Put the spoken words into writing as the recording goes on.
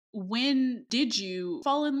when did you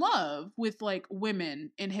fall in love with like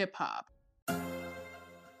women in hip hop?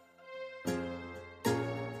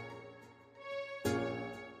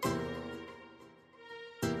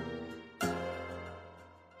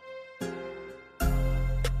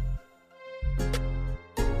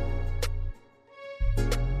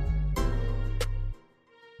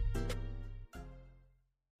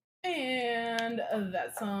 And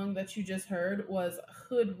that song that you just heard was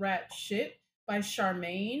Hood Rat Shit by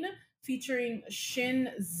Charmaine featuring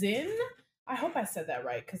Shin Zin. I hope I said that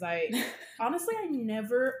right because I honestly I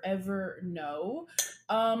never ever know.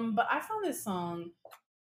 But I found this song,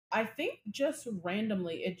 I think just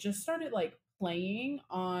randomly, it just started like playing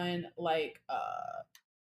on like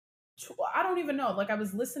I don't even know. Like I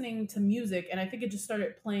was listening to music, and I think it just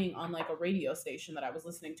started playing on like a radio station that I was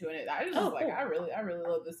listening to, and I was just like, cool. I really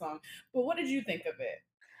love this song. But what did you think of it?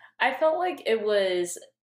 I felt like it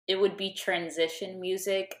would be transition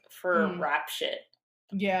music for rap shit.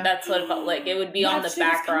 Yeah, that's what it felt like. It would be rap on the shit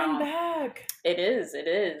background. Is coming back. It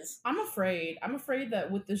is. I'm afraid that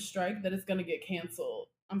with this strike that it's gonna get canceled.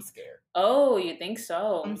 I'm scared. Oh, you think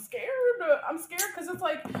so? I'm scared because it's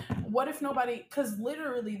like, what if nobody? Because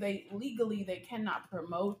literally, they cannot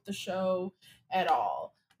promote the show at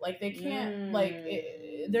all. Like they can't.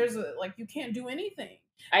 There's a like you can't do anything.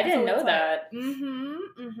 I didn't know that.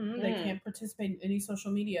 They can't participate in any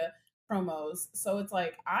social media promos. So it's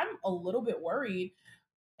like I'm a little bit worried.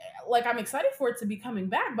 Like I'm excited for it to be coming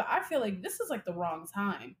back, but I feel like this is like the wrong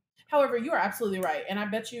time. However, you are absolutely right. And I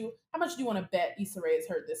bet you, how much do you want to bet Issa Rae has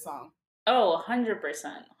heard this song? Oh, 100%.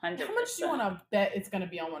 100%. How much do you want to bet it's going to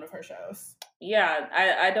be on one of her shows? Yeah,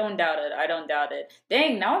 I don't doubt it.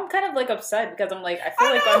 Dang, now I'm kind of like upset because I'm like, I feel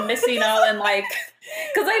like I'm missing out and like,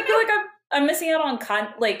 because I feel like I'm missing out on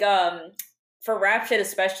for rap shit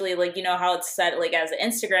especially, like, you know how it's set like as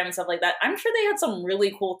Instagram and stuff like that. I'm sure they had some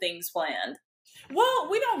really cool things planned. Well,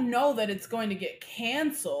 we don't know that it's going to get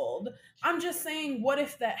canceled. I'm just saying, what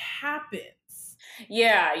if that happens?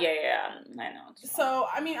 Yeah. I know. So,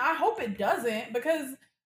 I mean, I hope it doesn't because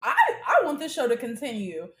I want this show to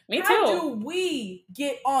continue. Me too. How do we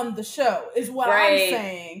get on the show is what I'm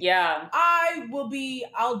saying. Yeah.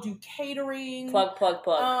 I'll do catering. Plug.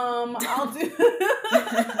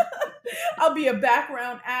 I'll be a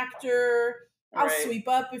background actor. I'll sweep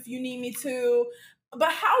up if you need me to.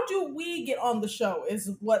 But how do we get on the show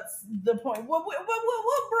is what's the point. We'll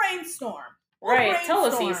brainstorm. Tell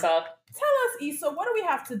us, Issa. What do we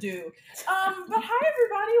have to do? But hi,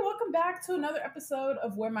 everybody. Welcome back to another episode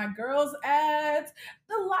of Where My Girls At,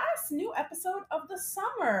 the last new episode of the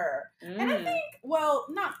summer. And I think, well,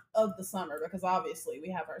 not of the summer, because obviously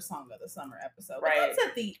we have our Song of the Summer episode. But that's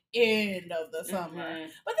at the end of the summer.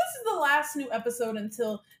 But this is the last new episode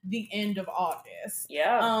until the end of August.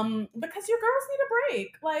 Yeah. Because your girls need a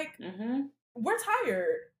break. Like, we're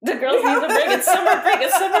tired. The girls need a break. It's summer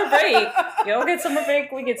break. Y'all get summer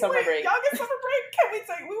break. We get summer break. Y'all get summer break.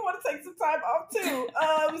 We want to take some time off too.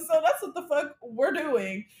 So that's what the fuck we're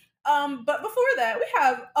doing. But before that, we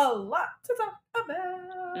have a lot to talk about.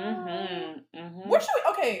 Where should we?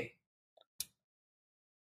 Okay.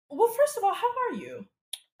 Well, first of all, how are you?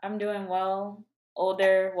 I'm doing well.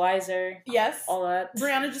 Older, wiser. Yes. All that.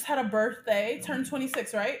 Brianna just had a birthday. Turned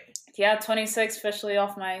 26, right? Yeah, 26, officially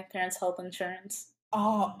off my parents' health insurance.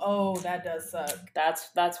 Oh, that does suck.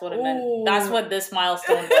 That's what it meant. That's what this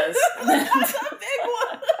milestone does. That's a big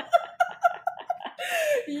one.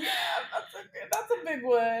 Yeah, that's a big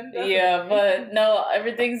one. Yeah, but no,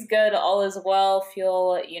 everything's good. All is well.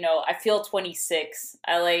 I feel 26.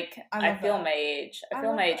 I feel my age. I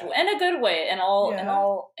feel my age in a good way, in all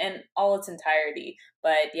its entirety.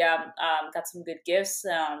 But yeah, got some good gifts.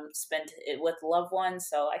 Spent it with loved ones,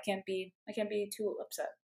 so I can't be too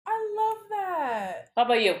upset. I love that. How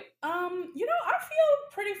about you? I feel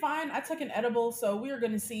pretty fine. I took an edible, so we are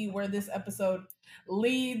going to see where this episode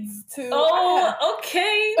leads to. Oh,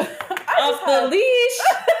 okay. Off the leash.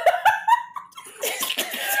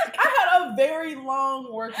 I had a very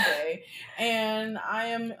long work day, and I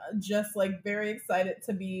am just like very excited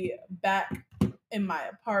to be back in my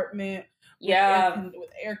apartment. With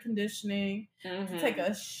air conditioning, to take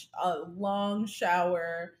a long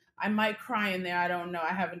shower. I might cry in there. I don't know.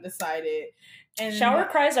 I haven't decided. And shower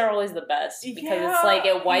cries are always the best because it's like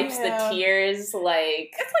it wipes the tears.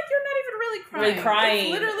 Like it's like you're not even really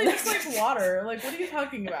crying. It's literally just like water. Like what are you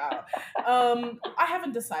talking about? I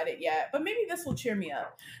haven't decided yet, but maybe this will cheer me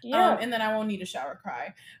up. Yeah. And then I won't need a shower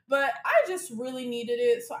cry. But I just really needed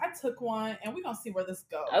it, so I took one, and we're gonna see where this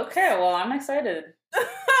goes. Okay. Well, I'm excited.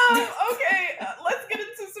 Okay, let's get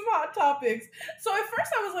into some some hot topics. So at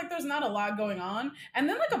first I was like, there's not a lot going on. And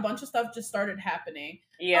then like a bunch of stuff just started happening.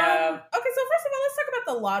 Yeah. Okay, so first of all, let's talk about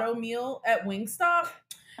the lotto meal at Wingstop.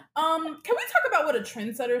 Can we talk about what a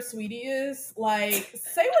trendsetter Sweetie is? Like,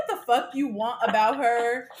 say what the fuck you want about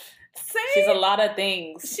her. She's a lot of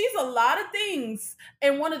things. She's a lot of things.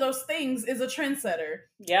 And one of those things is a trendsetter.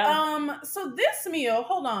 Yeah. So this meal,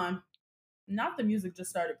 hold on. Not the music just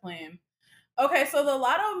started playing. Okay, so the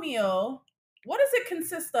lotto meal, what does it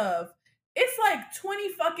consist of? It's like 20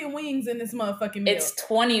 fucking wings in this motherfucking meal. It's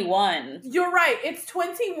 21. You're right. It's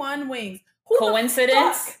 21 wings.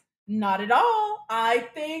 Coincidence? Not at all. I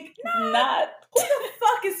think not. Who the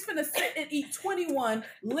fuck is finna sit and eat 21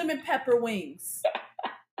 lemon pepper wings?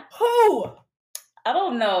 Who? I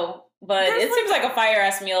don't know, but it seems like a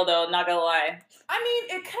fire-ass meal, though, not gonna lie. I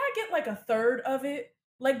mean, can I get like a third of it?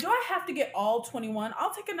 Like, do I have to get all 21?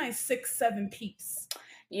 I'll take a nice 6-7 piece.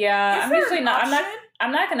 Yeah, I'm usually not.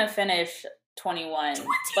 I'm not gonna finish 21.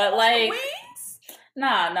 But like, wings?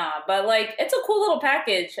 Nah. But like, it's a cool little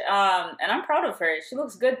package. And I'm proud of her. She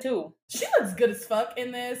looks good too. She looks good as fuck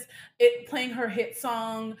in this. It playing her hit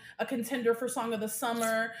song, a contender for Song of the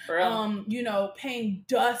Summer. You know, paying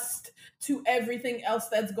dust to everything else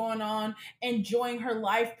that's going on, enjoying her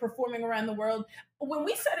life, performing around the world. When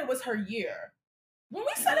we said it was her year. When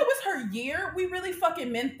we said it was her year, we really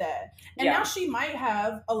fucking meant that. And now she might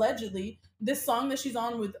have, allegedly, this song that she's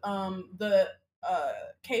on with the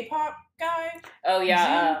K-pop guy. Oh,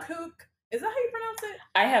 yeah. Jungkook. Is that how you pronounce it?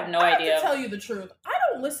 I have no idea. I have to tell you the truth. I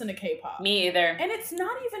don't listen to K-pop. Me either. And it's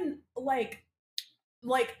not even, like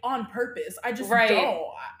on purpose. I just don't.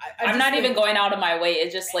 I'm not even going out of my way.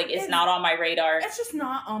 It's just, like, it's not on my radar. It's just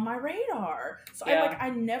not on my radar. So,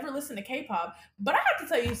 I never listen to K-pop. But I have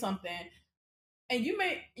to tell you something. And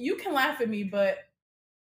you can laugh at me, but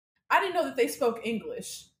I didn't know that they spoke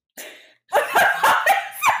English. Like, I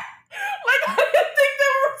didn't think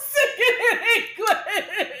they were singing in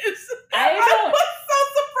English. I was so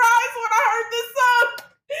surprised when I heard this song.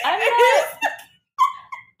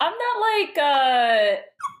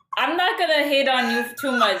 I'm not gonna hate on you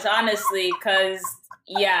too much, honestly, because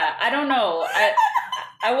I don't know.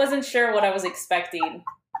 I wasn't sure what I was expecting.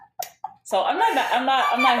 So I'm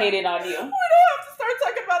not hating on you. We don't have to start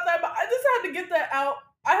talking about that, but I just had to get that out.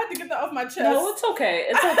 I had to get that off my chest. No, it's okay.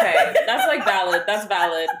 It's okay. That's like valid. That's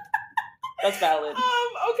valid. That's valid.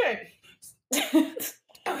 Okay.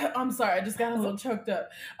 I'm sorry, I just got a little choked up.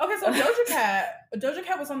 Okay, so Doja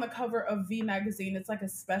Cat was on the cover of V magazine. It's like a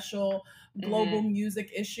special global music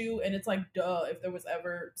issue, and it's like, duh, if there was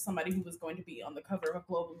ever somebody who was going to be on the cover of a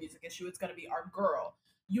global music issue, it's gonna be our girl.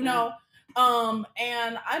 You know? And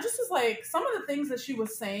I just was like, some of the things that she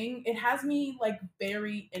was saying, it has me like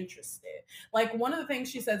very interested. Like, one of the things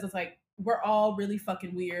she says is like, we're all really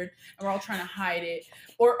fucking weird and we're all trying to hide it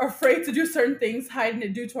or afraid to do certain things, hiding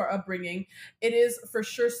it due to our upbringing. It is for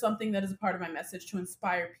sure something that is a part of my message to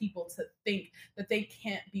inspire people to think that they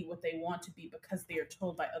can't be what they want to be because they are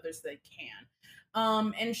told by others they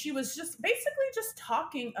can. And she was just basically just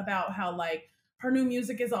talking about how like her new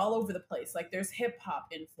music is all over the place. Like, there's hip hop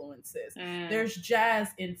influences, there's jazz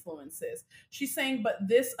influences. She's saying, but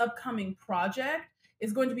this upcoming project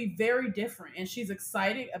is going to be very different, and she's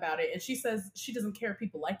excited about it. And she says she doesn't care if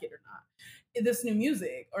people like it or not, this new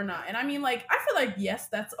music or not. And I mean, like, I feel like, yes,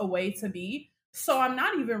 that's a way to be. So I'm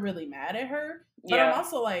not even really mad at her, but I'm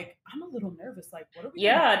also like, I'm a little nervous. Like, what are we?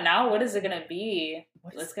 Yeah, now what is it gonna be?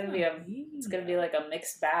 It's gonna be like a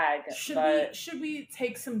mixed bag. Should we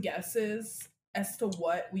take some guesses as to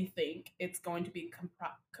what we think it's going to be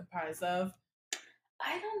comprised of?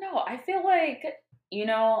 I don't know. I feel like, you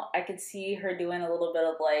know, I could see her doing a little bit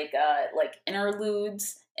of like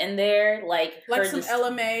interludes in there, like some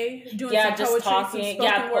LMA doing some poetry, talking, some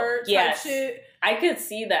spoken word type shit. I could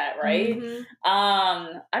see that, right? Mm-hmm.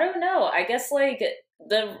 I don't know. I guess like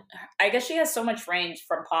she has so much range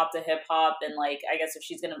from pop to hip hop, and like I guess if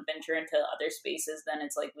she's gonna venture into other spaces, then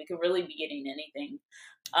it's like we could really be getting anything.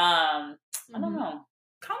 I don't know.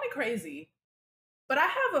 Call me crazy, but I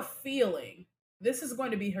have a feeling this is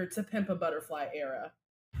going to be her To Pimp a Butterfly era.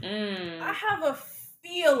 I have a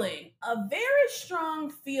feeling, a very strong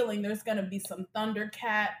feeling, there's going to be some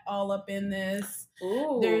Thundercat all up in this.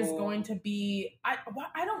 Ooh. There's going to be, I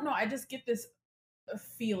don't know, I just get this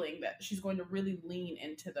feeling that she's going to really lean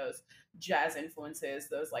into those jazz influences,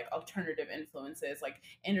 those like alternative influences. Like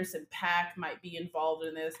Anderson .Paak might be involved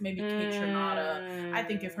in this, maybe Kate Trinata. I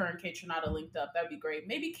think if her and Kate Trinata linked up, that'd be great.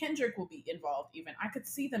 Maybe Kendrick will be involved even. I could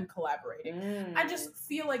see them collaborating. I just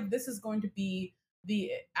feel like this is going to be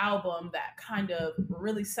the album that kind of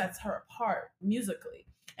really sets her apart musically.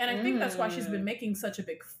 And I think that's why she's been making such a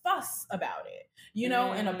big fuss about it, you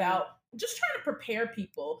know, and about just trying to prepare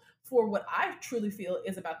people for what I truly feel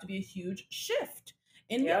is about to be a huge shift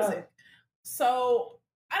in music. So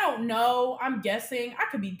I don't know. I'm guessing. I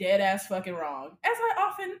could be dead ass fucking wrong, as I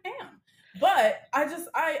often am. But I kind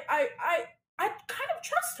of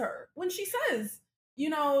trust her when she says, you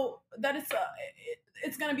know, that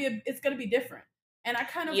it's gonna be different. And I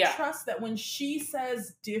kind of trust that when she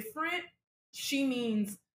says different, she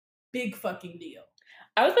means big fucking deal.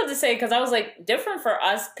 I was about to say, because I was like, different for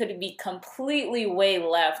us could be completely way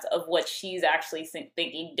left of what she's actually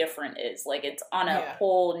thinking different is. Like, it's on a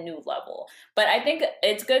whole new level. But I think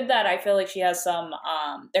it's good that I feel like she has some,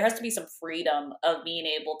 there has to be some freedom of being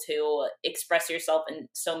able to express yourself in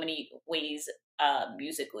so many ways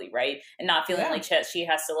musically, right? And not feeling like she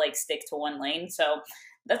has to, like, stick to one lane. So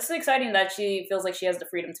that's exciting that she feels like she has the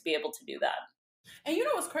freedom to be able to do that. And you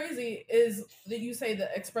know what's crazy is that you say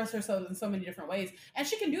that express herself in so many different ways. And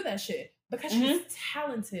she can do that shit because she's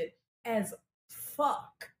talented as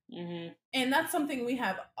fuck. And that's something we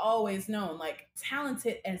have always known, like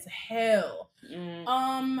talented as hell.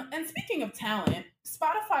 And speaking of talent,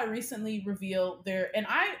 Spotify recently revealed and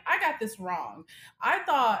I got this wrong. I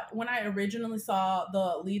thought when I originally saw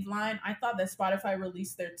the lead line, I thought that Spotify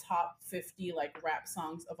released their top 50 like rap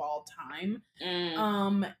songs of all time.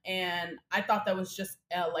 And I thought that was just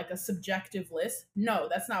like a subjective list. No,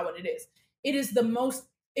 that's not what it is. It's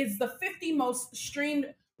the 50 most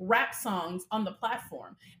streamed rap songs on the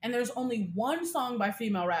platform. And there's only one song by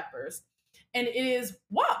female rappers. And it is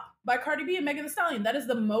WAP by Cardi B and Megan Thee Stallion. That is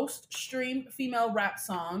the most streamed female rap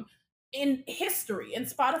song in history, in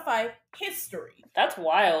Spotify history. That's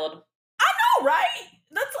wild. I know, right?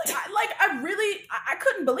 That's I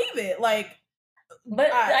couldn't believe it. Like,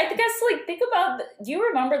 but I guess, like, think about, do you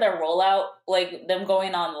remember their rollout? Like, them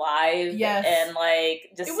going on live? Yes. And,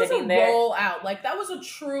 like, just sitting there? It was a rollout. Like, that was a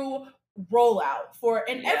true rollout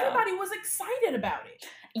and everybody was excited about it.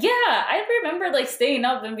 Yeah, I remember, like, staying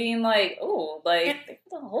up and being like, oh, like,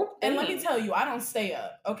 the whole thing. And let me tell you, I don't stay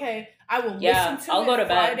up, okay? I will listen to I'll it go to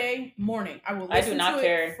Friday morning. I do not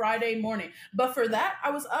care. Friday morning. But for that,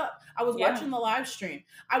 I was up. I was watching the live stream.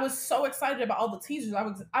 I was so excited about all the teasers.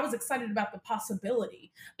 I was excited about the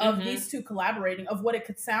possibility of these two collaborating, of what it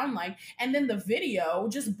could sound like. And then the video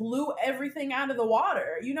just blew everything out of the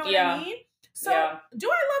water. You know what I mean? So, do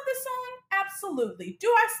I love this song? Absolutely. Do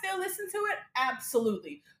I still listen to it?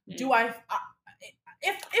 Absolutely. Do I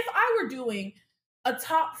if I were doing a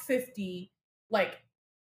top 50 like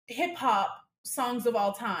hip hop songs of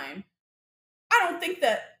all time, I don't think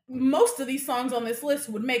that most of these songs on this list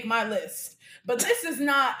would make my list. But this is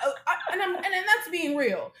not, and that's being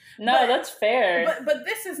real. No, that's fair. But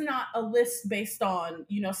this is not a list based on,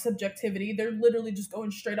 you know, subjectivity. They're literally just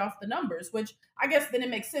going straight off the numbers, which I guess then it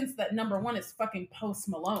makes sense that number one is fucking Post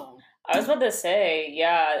Malone. I was about to say,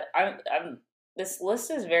 I'm this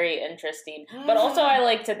list is very interesting. But also I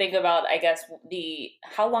like to think about, I guess,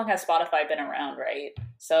 how long has Spotify been around, right?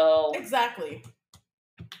 So exactly.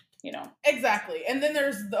 You know. Exactly. And then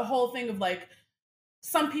there's the whole thing of like,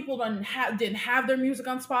 some people didn't have their music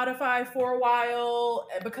on Spotify for a while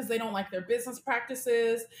because they don't like their business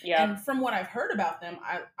practices. Yeah. And from what I've heard about them,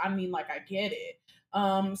 I mean, like, I get it.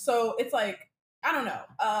 So it's like, I don't know.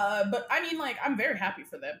 But I mean, like, I'm very happy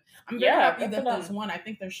for them. I'm very happy that there's one. I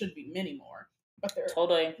think there should be many more, but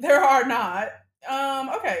there are not.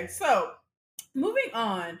 Okay, so moving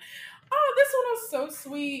on. Oh, this one was so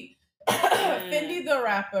sweet. Fendi the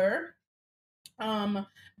rapper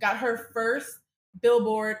got her first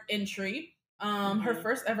Billboard entry, her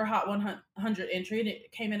first ever Hot 100 entry, and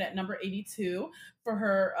it came in at number 82 for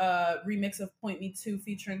her remix of Point Me To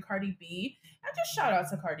featuring Cardi B. And just shout out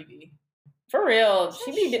to Cardi B. For real,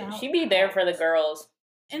 she be there for the girls.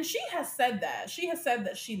 And she has said that. She has said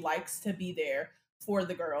that she likes to be there for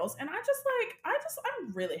the girls, and I'm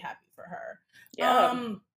really happy for her.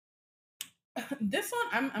 Yeah. This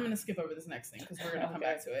one, I'm gonna skip over this next thing because we're gonna come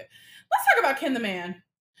back to it. Let's talk about Ken the Man.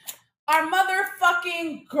 Our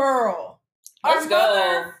motherfucking girl. Let's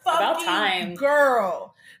go. About time.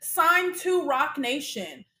 Girl. Signed to Rock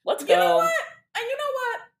Nation. Let's go. You know what? And you know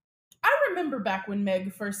what? I remember back when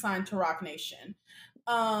Meg first signed to Rock Nation.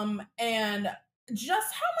 And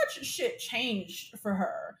just how much shit changed for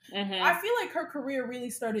her. I feel like her career really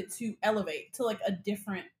started to elevate to like a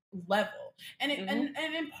different level. And and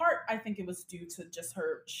in part, I think it was due to just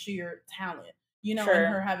her sheer talent, you know,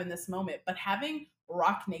 and her having this moment. But having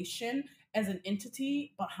Rock Nation as an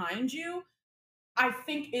entity behind you, I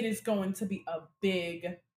think it is going to be a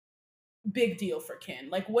big big deal for Ken?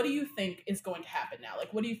 Like, what do you think is going to happen now?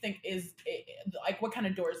 Like, what do you think is, like, what kind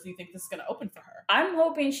of doors do you think this is going to open for her? I'm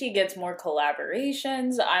hoping she gets more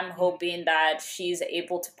collaborations. I'm hoping that she's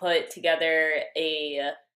able to put together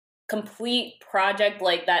a complete project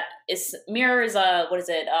like that is mirrors what is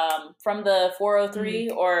it from the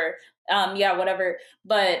 403 or whatever,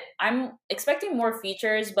 but I'm expecting more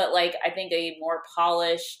features, but like I think a more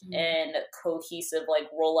polished and cohesive like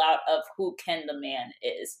rollout of who Ken the Man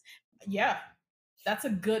is. Yeah, that's a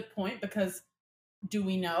good point, because do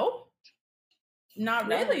we know? Not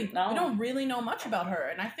really. No. We don't really know much about her,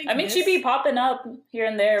 and I mean she'd be popping up here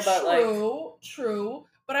and there, but true.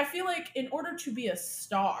 But I feel like in order to be a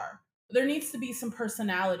star, there needs to be some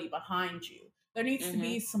personality behind you. There needs to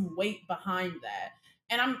be some weight behind that.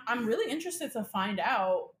 And I'm really interested to find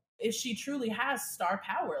out if she truly has star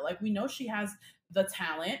power. Like, we know she has the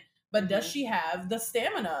talent, but does she have the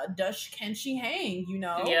stamina? Can she hang, you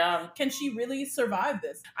know? Yeah. Can she really survive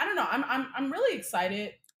this? I don't know. I'm really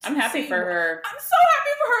excited. I'm happy for her. I'm so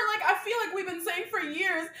happy for her. Like, I feel like we've been saying for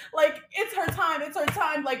years, like, it's her time. It's her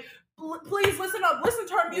time. Like, please listen up, listen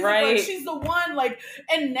to her music. Right. Like, she's the one. Like,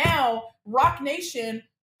 and now Rock Nation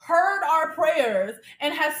heard our prayers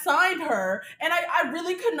and has signed her. And I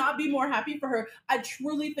really could not be more happy for her. I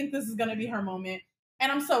truly think this is going to be her moment.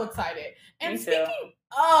 And I'm so excited. And speaking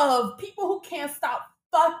of people who can't stop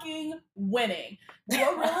fucking winning,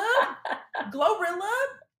 Gloria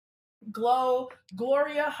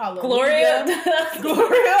Hallelujah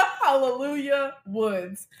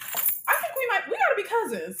Woods. I think we gotta be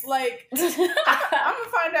cousins. Like, I'm gonna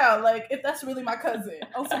find out, like, if that's really my cousin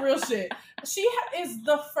on some real shit. She is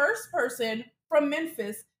the first person from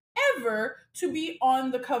Memphis ever to be on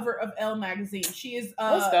the cover of Elle magazine. She is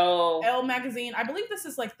Let's go. Elle magazine. I believe this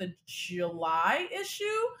is like the July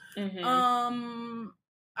issue. I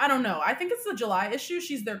don't know. I think it's the July issue.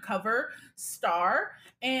 She's their cover star.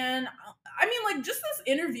 And I mean, like, just this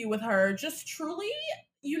interview with her just truly,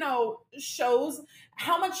 you know, shows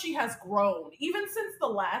how much she has grown, even since the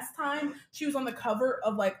last time she was on the cover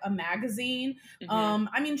of like a magazine.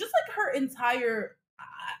 I mean, just like her entire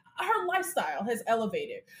her lifestyle has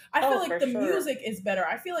elevated. I feel like the music is better.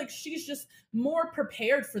 I feel like she's just more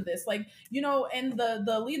prepared for this. Like, you know, and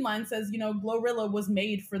the lead line says, you know, Glorilla was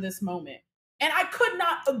made for this moment. And I could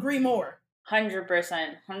not agree more.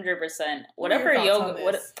 100%. Whatever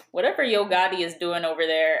Yo Gotti is doing over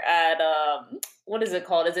there at what is it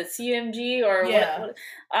called? Is it CMG or what?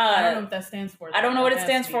 I don't know what that stands for. I don't know what it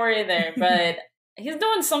stands for either, but he's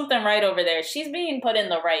doing something right over there. She's being put in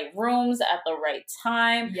the right rooms at the right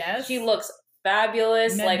time. Yes. She looks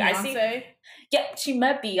fabulous. Met like Beyonce. I see. Yeah, she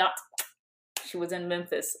met Beyonce. She was in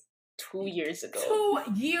Memphis 2 years ago.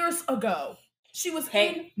 2 years ago. She was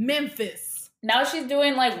in Memphis. Now she's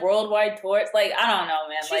doing like worldwide tours. Like, I don't know,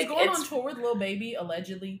 man. She's going on tour with Lil Baby,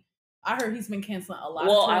 allegedly. I heard he's been canceling a lot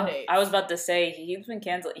of tour dates. I was about to say, he's been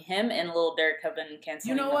canceling. Him and Lil Durk have been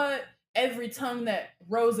canceling. You know what? Every tongue that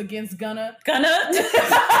rose against Gunna.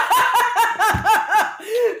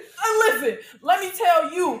 Listen, let me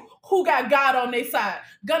tell you who got God on their side.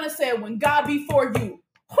 Gunna said, when God be for you,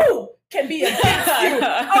 who can be against you? Okay?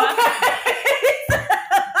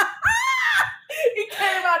 He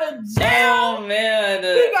came out of jail. Oh, man.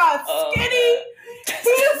 He got skinny. He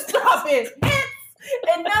is dropping hits.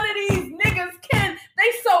 And none of these niggas can.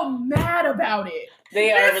 They so mad about it.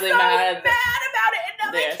 They're really mad about it. And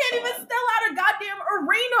now they can't even sell out a goddamn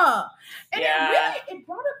arena. And it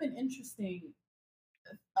brought up an interesting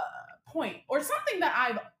point, or something that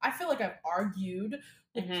I feel like I've argued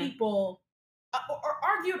with people, or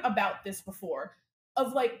argued about this before,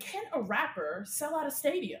 of like, can a rapper sell out a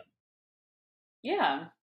stadium? Yeah.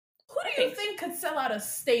 Who do you think could sell out a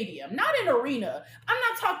stadium? Not an arena. I'm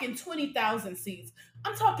not talking 20,000 seats.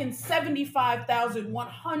 I'm talking 75,000,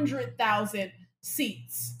 100,000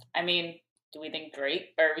 seats. I mean, do we think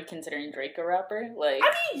Drake? Are we considering Drake a rapper? Like,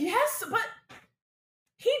 I mean, yes, but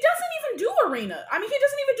he doesn't even do arena. I mean, he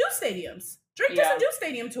doesn't even do stadiums. Drake doesn't do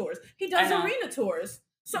stadium tours. He does arena tours.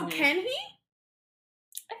 So can he?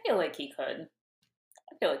 I feel like he could.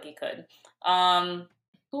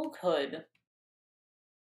 Who could?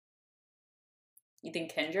 You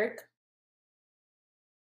think Kendrick?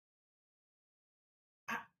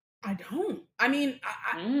 I don't. I mean,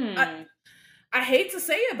 I hate to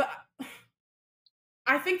say it, but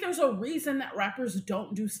I think there's a reason that rappers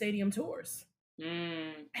don't do stadium tours.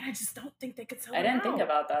 And I just don't think they could sell it out. I didn't think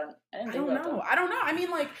about that. I don't know. I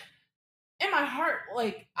mean, like, in my heart,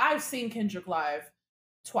 like, I've seen Kendrick live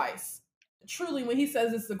twice. Truly, when he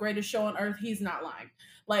says it's the greatest show on earth, he's not lying.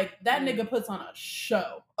 Like, that nigga puts on a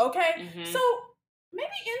show, okay? So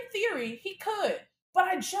maybe in theory he could. but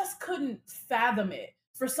I just couldn't fathom it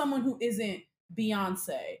for someone who isn't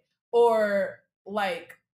Beyonce or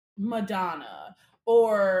like Madonna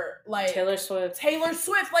or like Taylor Swift.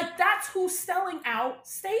 Like, that's who's selling out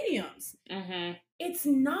stadiums. Mm-hmm. It's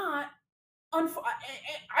not.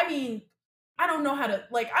 I mean, I don't know how to,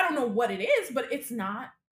 like, I don't know what it is, but it's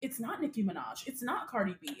not Nicki Minaj. It's not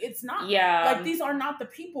Cardi B. It's not, like, these are not the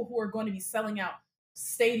people who are going to be selling out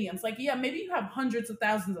stadiums. Like, yeah, maybe you have hundreds of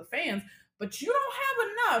thousands of fans, but you don't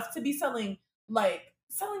have enough to be selling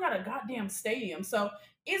out a goddamn stadium. So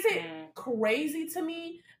is it crazy to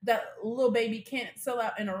me that Lil Baby can't sell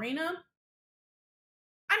out an arena?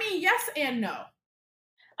 I mean, yes and no.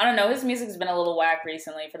 I don't know. His music's been a little whack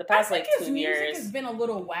recently for the past 2 years. His music has been a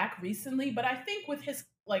little whack recently, but I think with his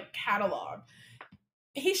like catalog,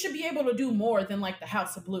 he should be able to do more than like the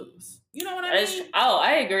House of Blues. You know what I mean? Oh,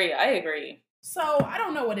 I agree. So I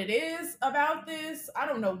don't know what it is about this. I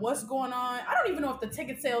don't know what's going on. I don't even know if the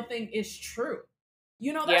ticket sale thing is true.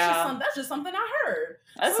 You know, that's just something I heard.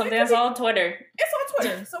 That's something I saw on Twitter. It's on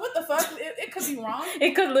Twitter. So what the fuck? It could be wrong.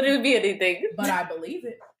 It could literally be anything. But I believe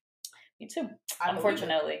it. Me too.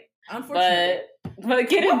 Unfortunately. But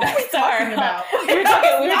getting back to our we were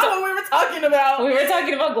talking about. We were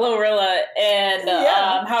talking about Glorilla and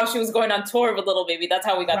how she was going on tour with Lil Baby. That's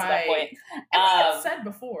how we got to that point. And I had said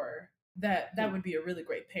before that would be a really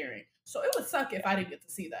great pairing. So it would suck if I didn't get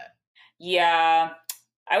to see that. Yeah.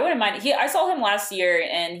 I wouldn't mind. I saw him last year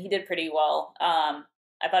and he did pretty well.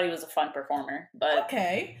 I thought he was a fun performer, but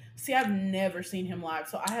okay. See, I've never seen him live,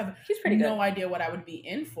 so I have no idea what I would be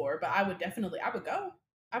in for. But I would go.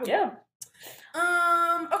 I would go.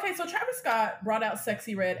 Okay, so Travis Scott brought out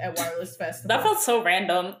Sexy Red at Wireless Festival. That felt so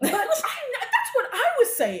random. But that's what I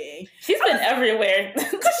was saying. She's been everywhere.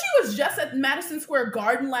 Because she was just at Madison Square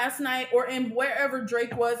Garden last night, or in wherever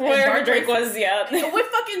Drake was. Wherever Drake was, yeah. With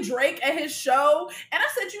fucking Drake at his show. And I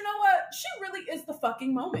said, you know what? She really is the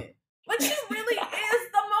fucking moment. Like, she really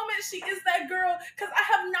is the moment. She is that girl. Because I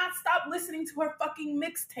have not stopped listening to her fucking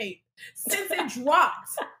mixtape since it dropped.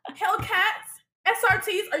 Hellcats,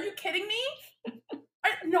 SRTs, are you kidding me?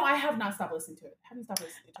 No, I have not stopped listening to it. I haven't stopped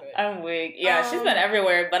listening to it. I'm weak. Yeah, she's been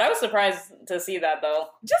everywhere, but I was surprised to see that, though.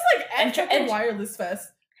 Just like at Wireless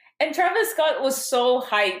Fest. And Travis Scott was so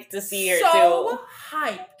hyped to see her, too. So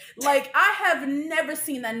hyped. Like, I have never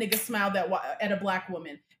seen that nigga smile at a black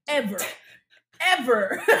woman. Ever. I've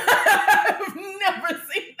never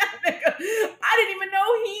seen that nigga. I didn't even know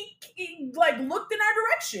he like looked in our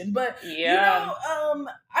direction. But you know,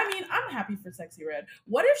 I mean, I'm happy for Sexy Red.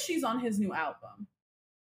 What if she's on his new album?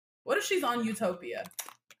 What if she's on Utopia?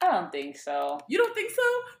 I don't think so. You don't think so?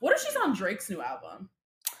 What if she's on Drake's new album?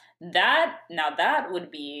 That would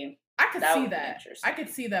be. I could see that. I could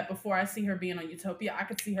see that before I see her being on Utopia. I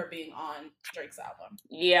could see her being on Drake's album.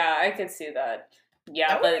 Yeah, I could see that. Yeah,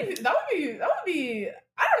 that would be.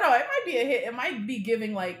 I don't know. It might be a hit. It might be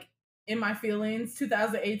giving like In My Feelings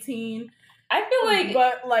 2018. I feel like,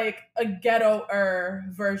 but like a ghetto-er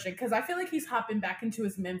version, because I feel like he's hopping back into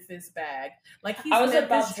his Memphis bag. Like he's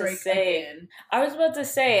Memphis Drake again. I was about to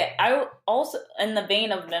say, I also, in the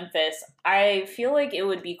vein of Memphis, I feel like it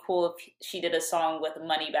would be cool if she did a song with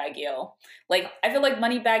Moneybagg Yo. Like, I feel like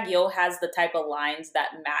Moneybagg Yo has the type of lines that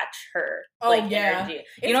match her. Energy.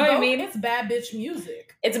 You know what I mean? It's bad bitch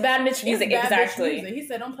music. It's bad bitch music, exactly. Bitch music. He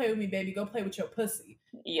said, "Don't play with me, baby. Go play with your pussy."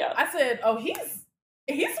 Yeah. I said, "Oh, he's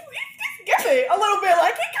giving a little bit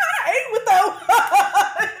like he kind of ate with those."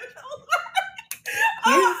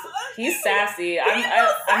 He's sassy.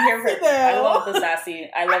 I'm here for it. I love the sassy.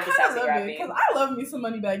 I love the sassy rapping. Because I love me some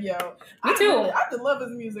Moneybagg Yo. Me too. I just love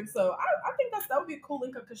his music, so I think that would be a cool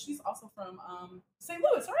link up, because she's also from St.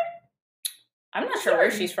 Louis, right? I'm not sure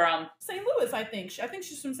where she's from. St. Louis, I think. I think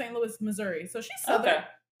she's from St. Louis, Missouri. So she's Southern.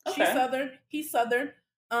 Okay. She's Southern. He's Southern.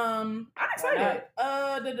 I'm excited.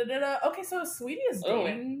 Okay, so Sweetie is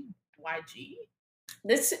dating YG.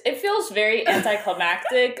 It feels very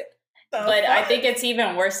anticlimactic. But I think it's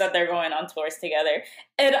even worse that they're going on tours together.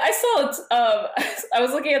 And I saw, I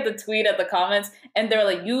was looking at the tweet at the comments, and they're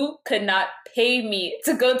like, "You could not pay me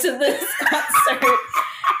to go to this concert.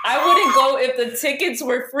 I wouldn't go if the tickets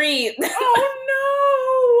were free." Oh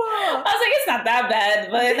no! I was like, it's not that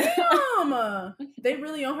bad, but damn, they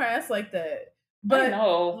really on her ass like that. But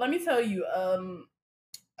let me tell you,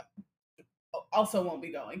 also won't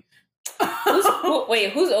be going. Who's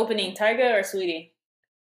opening, Tyga or Sweetie?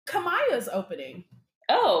 Kamaya's opening.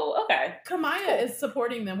 Oh, okay. Kamaya is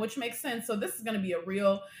supporting them, which makes sense. So this is going to be a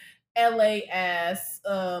real LA ass,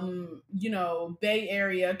 Bay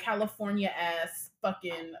Area, California ass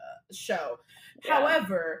fucking show. Yeah.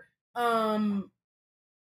 However,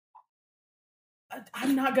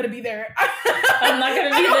 I'm not gonna be there. I'm not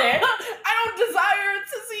gonna be there. I don't desire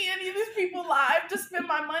to see any of these people live to spend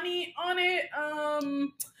my money on it.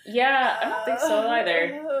 Yeah, I don't think so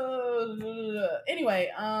either.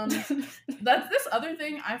 Anyway, that's this other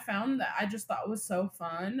thing I found that I just thought was so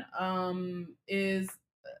fun. Is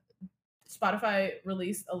Spotify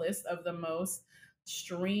released a list of the most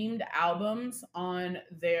streamed albums on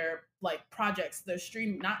their like projects. They're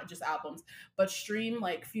streamed not just albums, but stream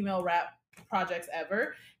like female rap projects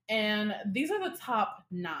ever. And these are the top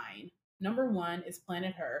 9. Number 1 is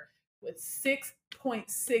Planet Her with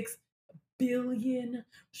 6.6 billion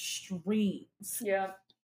streams. Yeah.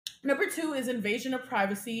 Number 2 is Invasion of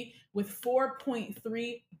Privacy with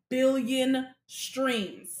 4.3 billion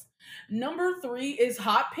streams. Number 3 is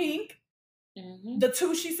Hot Pink. Mm-hmm. The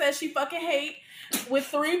 2 she says she fucking hate with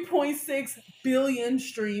 3.6 billion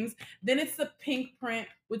streams. Then it's the Pink Print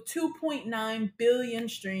with 2.9 billion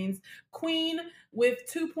streams. Queen with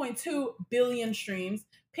 2.2 billion streams.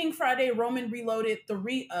 Pink Friday Roman Reloaded, the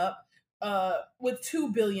Re-Up with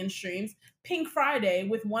 2 billion streams. Pink Friday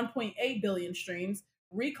with 1.8 billion streams.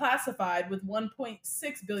 Reclassified with 1.6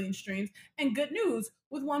 billion streams. And Good News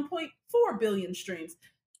with 1.4 billion streams.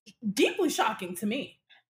 Deeply shocking to me.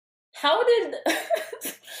 How did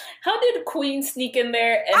Queen sneak in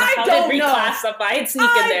there, and how did Reclassified sneak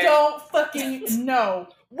in there? I don't fucking know.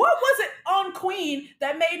 What was it on Queen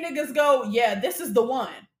that made niggas go, yeah, this is the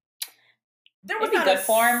one? There was not a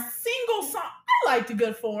single song. I liked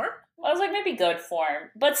Good Form. I was like, maybe Good Form,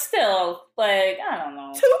 but still, like, I don't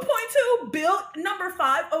know. 2.2 bill, number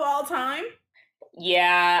 5 of all time.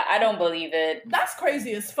 Yeah, I don't believe it. That's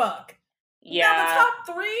crazy as fuck. Yeah, now the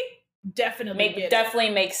top 3 definitely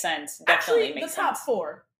makes sense. Actually, the top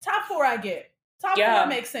 4. Top 4 I get. Top 4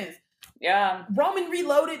 makes sense. Yeah. Roman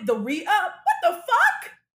Reloaded, the Re-Up. What the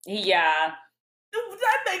fuck? Yeah.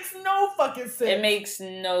 That makes no fucking sense. It makes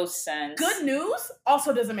no sense. Good News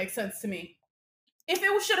also doesn't make sense to me. If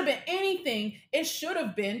it should have been anything, it should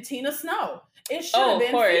have been Tina Snow. It should have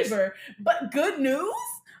been Fever. But Good News?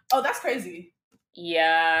 Oh, that's crazy.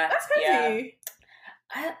 Yeah. That's crazy. Yeah.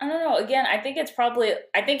 I don't know. Again, I think it's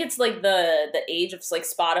like the age of like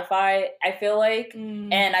Spotify, I feel like.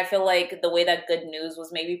 And I feel like the way that Good News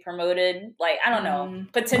was maybe promoted, like, I don't know.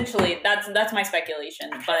 Potentially, that's my speculation.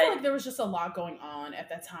 But I feel like there was just a lot going on at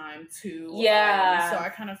that time too. Yeah. So I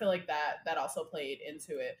kind of feel like that also played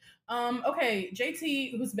into it. Okay,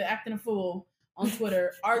 JT, who's been acting a fool on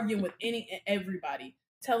Twitter, arguing with any and everybody.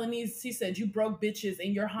 Telling me, she said, you broke bitches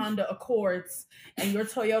in your Honda Accords and your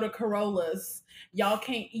Toyota Corollas. Y'all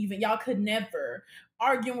could never.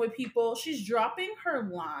 Arguing with people. She's dropping her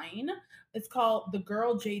line. It's called The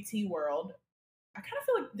Girl JT World. I kind of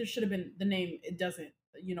feel like there should have been the name. It doesn't,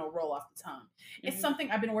 roll off the tongue. Mm-hmm. It's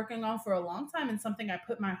something I've been working on for a long time and something I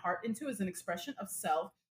put my heart into as an expression of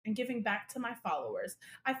self and giving back to my followers.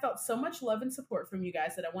 I felt so much love and support from you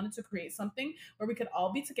guys that I wanted to create something where we could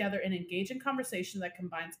all be together and engage in conversation that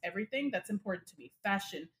combines everything that's important to me: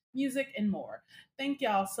 fashion, music, and more. Thank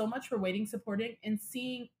y'all so much for waiting, supporting, and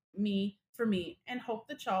seeing me for me, and hope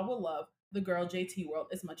that y'all will love the Girl JT World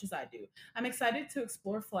as much as I do. I'm excited to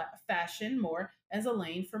explore fashion more as a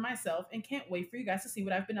lane for myself and can't wait for you guys to see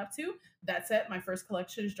what I've been up to. That said, my first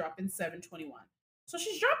collection is dropping 7/21. So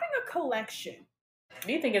she's dropping a collection. What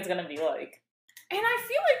do you think it's gonna be like? And I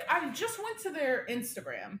feel like I just went to their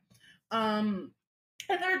Instagram, and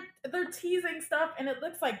they're teasing stuff, and it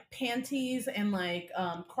looks like panties and like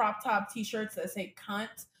crop top t-shirts that say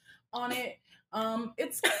 "cunt" on it.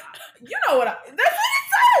 It's that's what it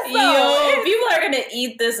says. Though. Yo, people are gonna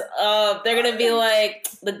eat this up. They're gonna be like,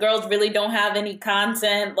 the girls really don't have any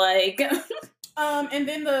content, like. And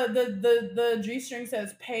then the G-string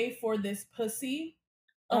says "pay for this pussy."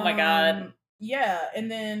 Oh my god. Yeah,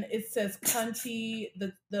 and then it says cunty.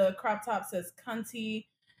 The crop top says cunty,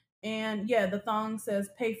 and yeah, the thong says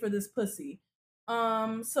 "pay for this pussy."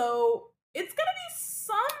 So it's gonna be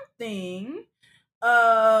something.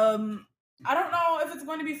 I don't know if it's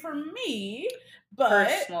going to be for me, but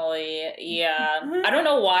personally, yeah. I don't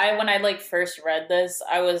know why when I like first read this,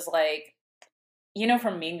 I was like,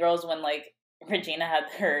 from Mean Girls when like Regina had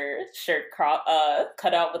her shirt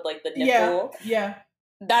cut out with like the nipple. Yeah.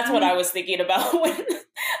 That's what I was thinking about when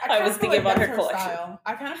I was thinking about her collection. Style.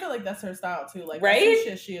 I kind of feel like that's her style too. Like, right? That's some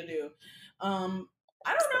shit she'll do. I don't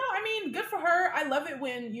know. I mean, good for her. I love it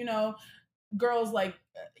when, girls like,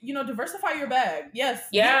 diversify your bag. Yes.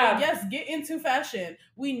 Yeah. Get into fashion.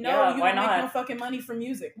 We know you don't make no fucking money from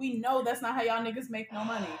music. We know that's not how y'all niggas make no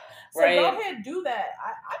money. So go ahead, do that.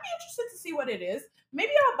 I'd be interested to see what it is.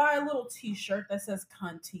 maybe I'll buy a little t-shirt that says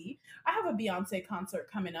cunty. I have a Beyonce concert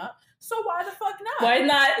coming up, so why the fuck not? Why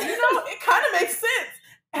not? You know, it kind of makes sense.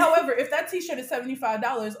 However, if that t-shirt is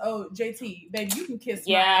 $75, oh, JT, baby, you can kiss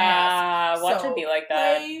my ass. Yeah, watch it be like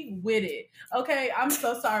that. Play with it. Okay, I'm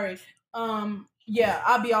so sorry. Yeah,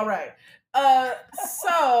 I'll be all right.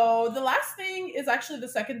 So the last thing is actually the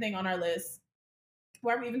second thing on our list.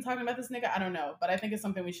 Why are we even talking about this nigga? I don't know, but I think it's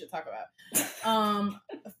something we should talk about.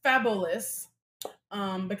 Fabolous,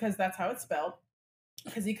 because that's how it's spelled.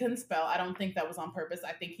 Because he couldn't spell. I don't think that was on purpose.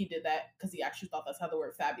 I think he did that because he actually thought that's how the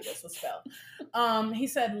word fabulous was spelled. He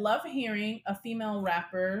said, love hearing a female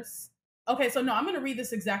rapper's... Okay, so no, I'm going to read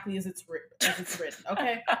this exactly as it's written,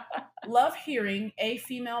 okay? Love hearing a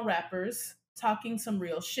female rappers talking some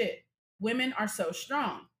real shit. Women are so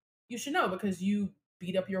strong. You should know because you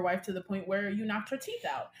beat up your wife to the point where you knocked her teeth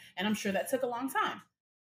out. And I'm sure that took a long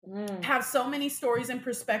time. Have so many stories and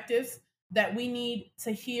perspectives that we need to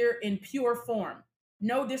hear in pure form.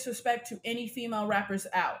 No disrespect to any female rappers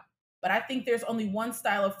out, but I think there's only one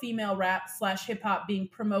style of female rap / hip hop being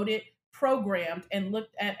promoted, programmed, and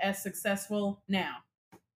looked at as successful now.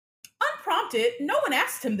 Unprompted, no one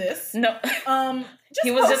asked him this. No, he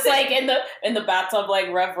was just like in the bathtub,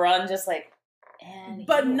 like Rev Run, just like, and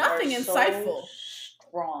but nothing insightful. So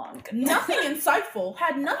strong, nothing insightful.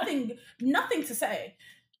 Had nothing to say.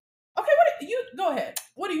 Okay, you go ahead.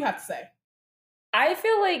 What do you have to say? I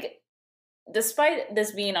feel like, despite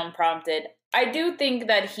this being unprompted, I do think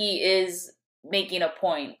that he is making a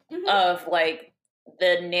point of like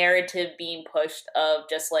the narrative being pushed of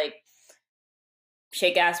just like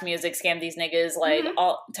shake ass music, scam these niggas, like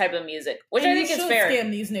all type of music, which and I think is fair. Scam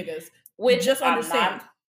these niggas, which just understand.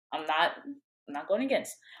 I'm not going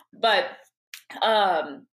against, but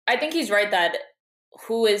I think he's right that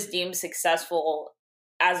who is deemed successful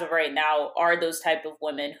as of right now are those type of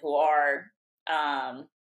women who are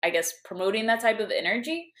I guess promoting that type of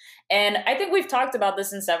energy. And I think we've talked about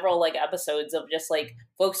this in several like episodes of just like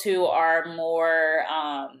folks who are more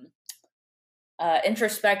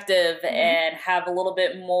introspective and have a little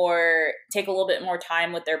bit more, take a little bit more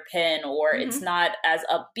time with their pen, or it's not as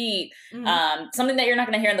upbeat. Something that you're not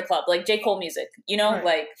going to hear in the club, like J. Cole music, you know,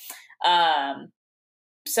 like,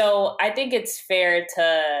 so I think it's fair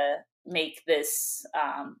to make this,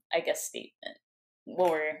 I guess, statement.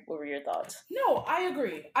 What were your thoughts? No, I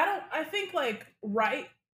agree. I think like right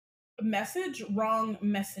message, wrong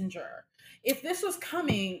messenger. If this was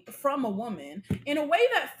coming from a woman in a way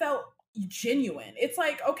that felt genuine, it's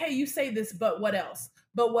like, okay, you say this, but what else?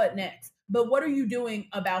 But what next? But what are you doing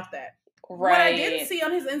about that? Right. What I didn't see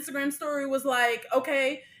on his Instagram story was like,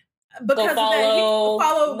 okay, because of that, go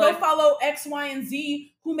follow X, Y, and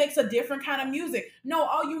Z who makes a different kind of music. No,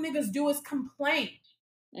 all you niggas do is complain.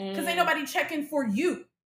 Because ain't nobody checking for you.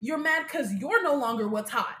 You're mad because you're no longer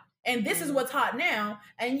what's hot. And this is what's hot now.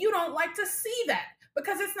 And you don't like to see that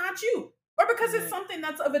because it's not you. Or because it's something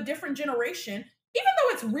that's of a different generation. Even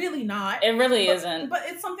though it's really not. It really isn't. But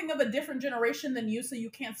it's something of a different generation than you, so you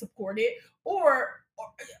can't support it. Or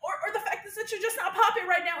the fact is that you're just not popping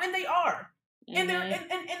right now, and they are. And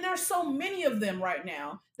there's so many of them right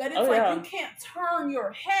now that it's you can't turn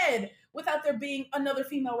your head without there being another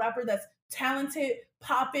female rapper that's talented,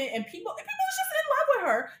 popping, and people are just in love with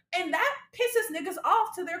her, and that pisses niggas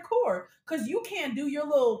off to their core because you can't do your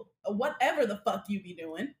little whatever the fuck you be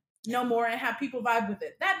doing no more and have people vibe with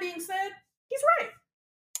it. That being said, he's right,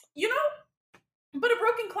 you know. But a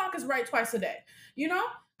broken clock is right twice a day, you know.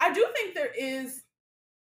 I do think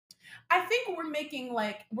I think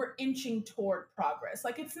we're inching toward progress.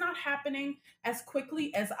 Like, it's not happening as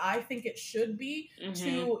quickly as I think it should be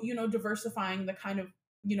to, you know, diversifying the kind of,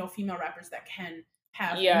 you know, female rappers that can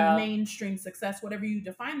have mainstream success, whatever you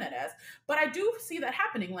define that as. But I do see that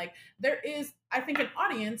happening. Like, there is, I think, an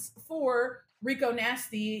audience for Rico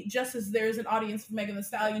Nasty, just as there is an audience for Megan Thee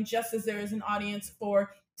Stallion, just as there is an audience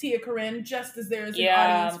for Tia Corinne, just as there is an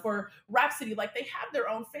audience for Rhapsody. Like, they have their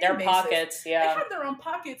own fan bases. Pockets, They have their own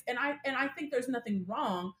pockets, and I think there's nothing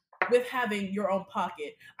wrong with having your own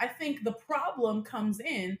pocket. I think the problem comes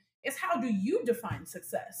in is, how do you define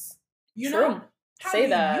success? You know? How do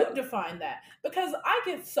you define that? Because I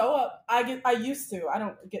get so I used to. I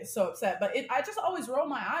don't get so upset, but I just always roll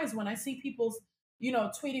my eyes when I see people's, you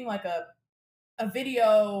know, tweeting like a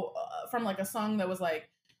video from like a song that was like,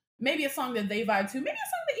 maybe a song that they vibe to, maybe a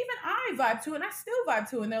song that even I vibe to, and I still vibe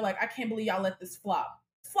to, and they're like, I can't believe y'all let this flop.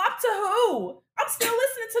 Flop to who? I'm still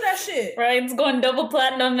listening to that shit. Right, it's going double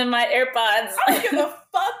platinum in my AirPods. I don't give a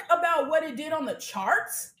fuck about what it did on the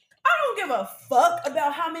charts. I don't give a fuck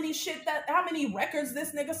about how many records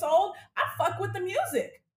this nigga sold. I fuck with the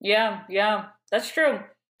music. Yeah, that's true.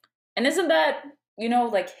 And isn't that, you know,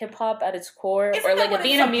 like hip hop at its core, Isn't or like it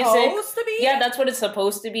being a music. Yeah, that's what it's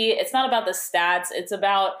supposed to be. It's not about the stats. It's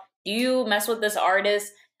about, do you mess with this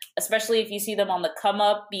artist, especially if you see them on the come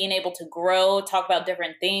up, being able to grow, talk about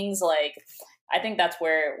different things. Like, I think that's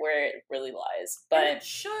where it really lies. But and it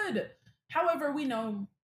should. However, we know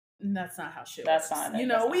that's not how shit that's works. Not, you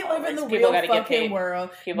know, we live in the People real fucking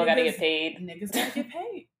world. People gotta get paid. Niggas gotta get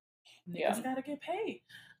paid. Niggas gotta get paid.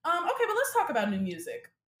 Okay, but let's talk about new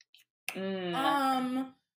music. Okay.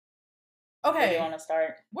 Where do you want to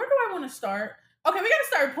start? Where do I want to start? Okay, we gotta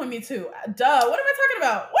start with Point Me Too. Duh. What am I talking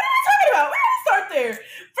about? What am I talking about? We gotta start there.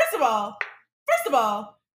 First of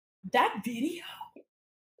all, that video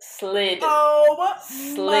slid. Oh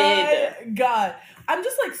my god! I'm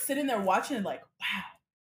just like sitting there watching it, like, wow.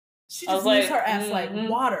 She just moves her ass like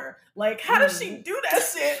water. Like, how does she do that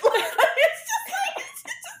shit? Like, it's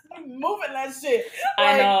just moving that shit.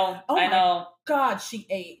 Like, I know. Oh I know. My god, she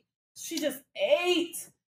ate. She just ate.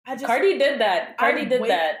 Cardi did that. I wake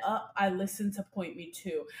up, I listen to Point Me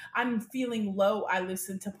Too. I'm feeling low, I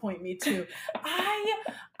listen to Point Me Too. I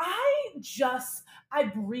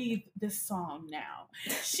breathe this song now.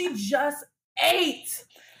 She just ate.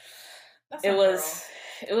 It was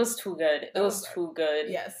too good. It was too good.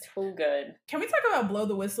 Yes. Too good. Can we talk about Blow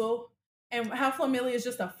the Whistle? And how Flamelia is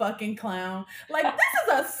just a fucking clown. Like, this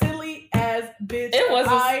is a silly ass bitch.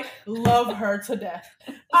 I love her to death.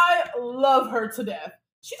 I love her to death.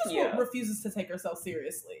 She just refuses to take herself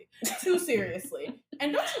seriously. Too seriously.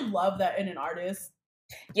 And don't you love that in an artist?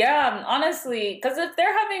 Yeah, honestly. Because if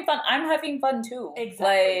they're having fun, I'm having fun too.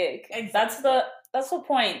 Exactly. Like, that's the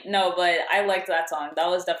point. No, but I liked that song. That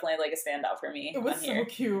was definitely like a standout for me. It was so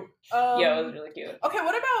cute. Yeah, it was really cute. Okay,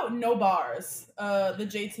 what about No Bars? The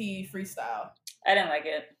JT freestyle. I didn't like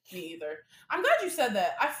it. Me either. I'm glad you said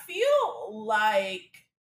that. I feel like,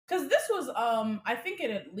 because this was, I think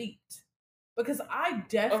it had leaked. Because I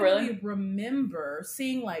definitely remember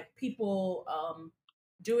seeing like people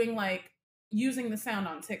doing like using the sound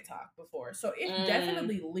on TikTok before. So it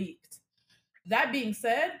definitely leaked. That being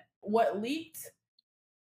said, what leaked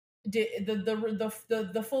did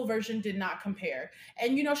the full version did not compare.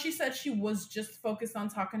 And you know, she said she was just focused on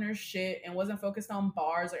talking her shit and wasn't focused on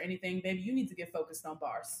bars or anything. Baby, you need to get focused on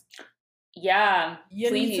bars. Yeah,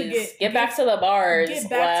 please need to get back to the bars. Get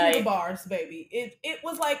back to the bars, baby. It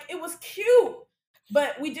was like, it was cute,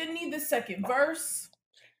 but we didn't need the second verse.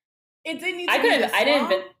 It didn't need. I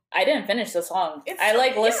didn't finish the song.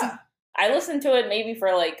 I listened to it maybe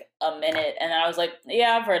for like a minute, and then I was like,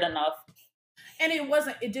 yeah, I've heard enough. And it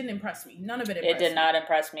didn't impress me. None of it impressed me. It did not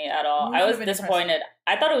impress me at all. I was disappointed.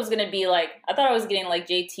 I thought it was going to be like, I thought I was getting like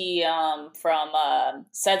JT from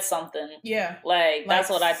Said Something. Yeah. Like that's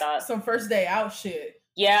what I thought. Some first day out shit.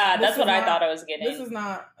 Yeah, that's what I thought I was getting. It's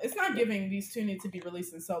not giving these two need to be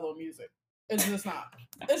releasing solo music. It's just not.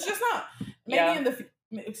 It's just not. Maybe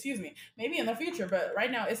in the future, but right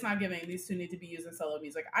now it's not giving these two need to be using solo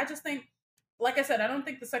music. I just think, like I said, I don't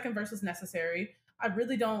think the second verse is necessary. I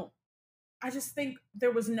really don't. I just think there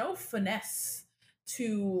was no finesse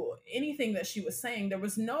to anything that she was saying. There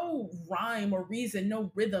was no rhyme or reason,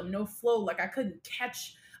 no rhythm, no flow. Like I couldn't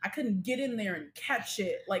get in there and catch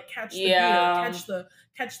it, like catch the beat or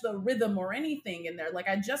catch the rhythm or anything in there. Like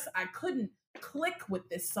I couldn't click with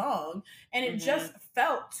this song, and it just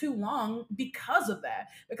felt too long because of that.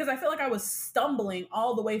 Because I feel like I was stumbling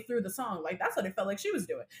all the way through the song. Like that's what it felt like she was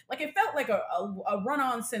doing. Like it felt like a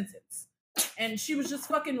run-on sentence. And she was just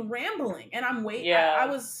fucking rambling, and I'm waiting. Yeah. I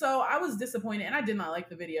was disappointed, and I did not like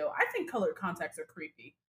the video. I think colored contacts are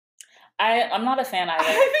creepy. I'm not a fan either.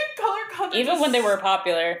 I think colored contacts, even when they were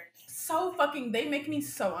popular, they make me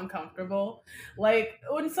so uncomfortable. Like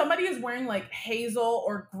when somebody is wearing like hazel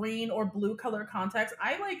or green or blue colored contacts,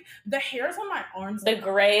 I like the hairs on my arms. The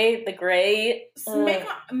gray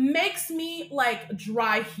makes me like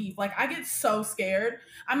dry heave. Like I get so scared.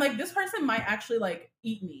 I'm like, this person might actually like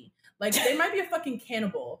eat me. Like they might be a fucking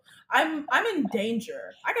cannibal. I'm in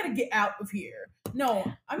danger. I gotta get out of here.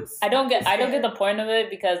 No, I don't get the point of it,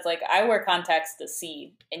 because like I wear contacts to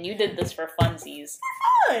see, and you did this for funsies.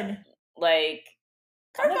 For fun. Like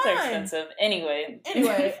contacts are expensive. Anyway,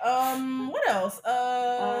 what else?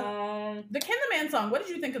 The Ken the Man song. What did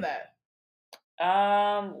you think of that?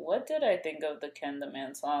 What did I think of the Ken the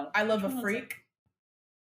Man song? I Love a Freak.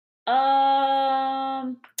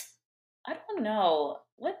 I don't know.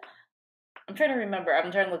 What? I'm trying to remember.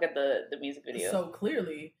 I'm trying to look at the music video. So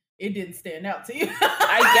clearly, it didn't stand out to you.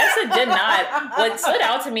 I guess it did not. What stood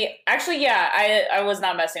out to me, actually, yeah, I was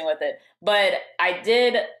not messing with it. But I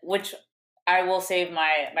did, which I will save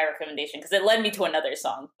my recommendation because it led me to another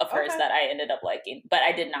song of hers that I ended up liking, but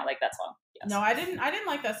I did not like that song. Yes. No, I didn't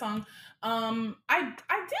like that song. I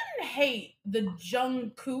didn't hate the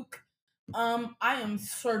Jungkook. I am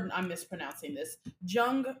certain I'm mispronouncing this.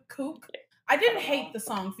 Jungkook. I didn't hate the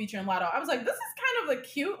song featuring Lotto. I was like, this is kind of a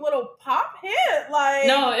cute little pop hit. Like,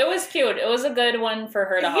 no, it was cute. It was a good one for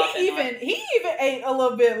her to hop in on. He even ate a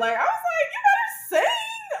little bit. Like, I was like, you better sing.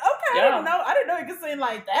 Okay, yeah. I didn't know he could sing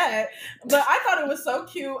like that. But I thought it was so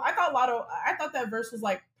cute. I thought that verse was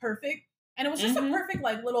like perfect. And it was just a perfect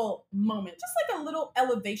like little moment. Just like a little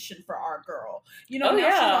elevation for our girl. You know, she's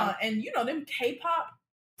on, and you know, them K-pop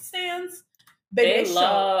stands, they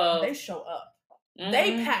show up.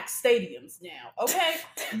 They pack stadiums now, okay?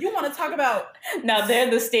 You want to talk about... Now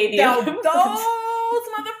they're the stadium. Now those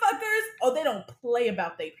motherfuckers, they don't play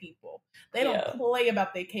about they people. They don't play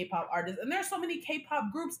about they K-pop artists. And there's so many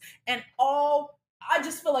K-pop groups, and I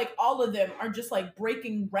just feel like all of them are just like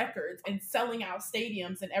breaking records and selling out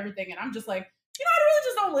stadiums and everything. And I'm just like, you know, I really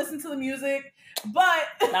just don't listen to the music, but...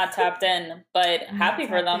 Not tapped in, but happy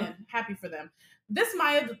for them. Happy for them. This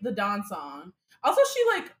Maya the Dawn song. Also,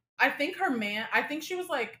 I think she was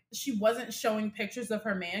like, she wasn't showing pictures of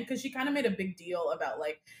her man because she kind of made a big deal about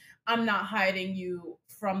like, I'm not hiding you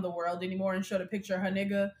from the world anymore, and showed a picture of her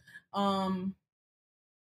nigga.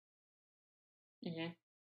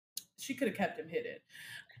 She could have kept him hidden.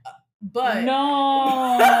 But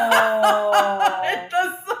no,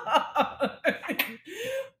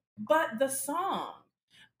 the song.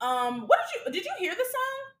 Did you hear the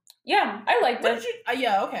song? Yeah, I liked it.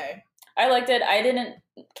 Yeah, okay. I liked it. I didn't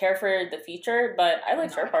care for the feature, but I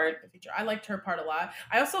liked her part. I liked her part a lot.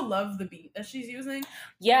 I also love the beat that she's using.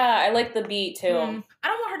 Yeah, I like the beat too. I don't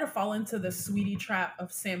want her to fall into the sweetie trap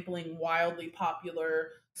of sampling wildly popular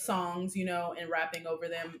songs, you know, and rapping over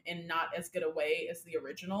them in not as good a way as the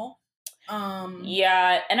original.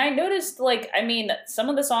 Yeah, and I noticed, like, I mean, some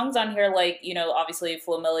of the songs on here, like, you know, obviously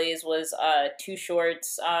Flo Millie's was Too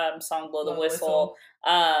Short's song Blow the Whistle.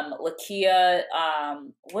 Lakia,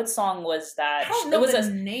 what song was that? I don't know the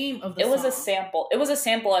name of the song. It was a sample. It was a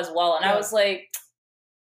sample as well, and I was like,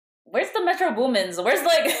 where's the Metro Boomins? Where's,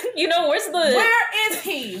 like, you know, where's the... Where is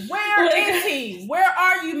he? Where is he? Where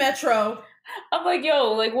are you, Metro? I'm like,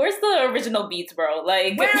 yo, like, where's the original beats, bro?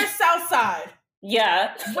 Like... Where's Southside?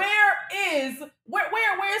 Yeah. Where's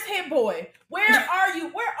Hit Boy? Where are you?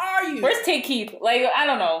 Where are you? Where's Take Keith? Like, I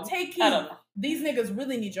don't know. Take Keith. I don't know. These niggas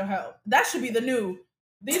really need your help. That should be the new.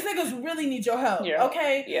 These niggas really need your help. Yeah.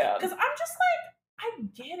 Okay? Yeah. Because I'm just like, I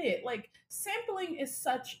get it. Like, sampling is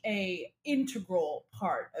such a integral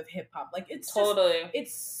part of hip hop. Like, it's totally.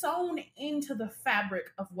 It's sewn into the fabric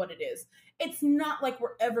of what it is. It's not like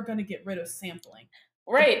we're ever going to get rid of sampling.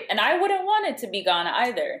 Right. And I wouldn't want it to be gone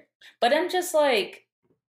either. But I'm just like,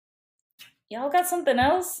 y'all got something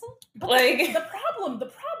else? But like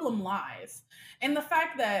the problem lies in the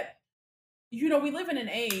fact that, you know, we live in an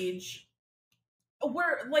age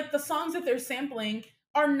where like the songs that they're sampling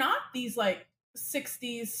are not these like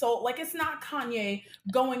 60s soul, like it's not Kanye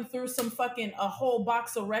going through some fucking a whole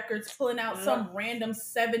box of records, pulling out some random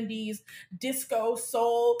 70s disco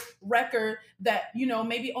soul record that, you know,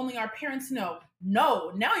 maybe only our parents know.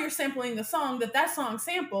 No, now you're sampling the song that song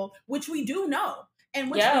sampled, which we do know and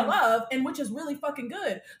which we love and which is really fucking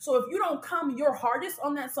good. So if you don't come your hardest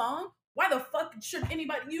on that song, why the fuck should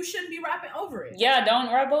you shouldn't be rapping over it. Yeah,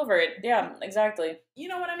 don't rap over it. Yeah, exactly. You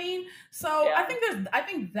know what I mean? So I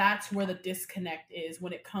think that's where the disconnect is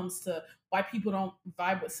when it comes to why people don't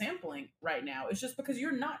vibe with sampling right now. It's just because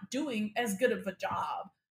you're not doing as good of a job.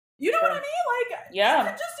 You know what I mean? Like, you just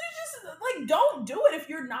like, don't do it if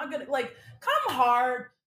you're not gonna, like, come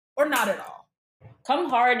hard or not at all.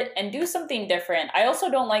 Come hard and do something different. I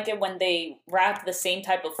also don't like it when they rap the same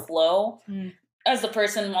type of flow as the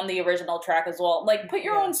person on the original track as well. Like, put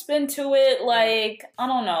your own spin to it. Like, I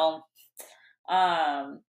don't know.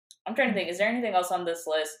 I'm trying to think. Is there anything else on this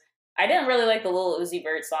list? I didn't really like the Lil Uzi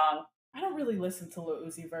Vert song. I don't really listen to Lil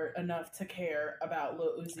Uzi Vert enough to care about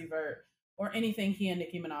Lil Uzi Vert or anything he and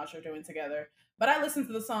Nicki Minaj are doing together. But I listened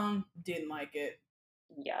to the song, didn't like it.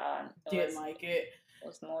 Yeah. Didn't like it.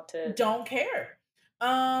 Was noted. Don't care.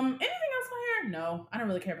 Anything else on here? No, I don't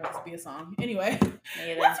really care about this be a song. Anyway,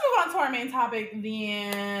 let's move on to our main topic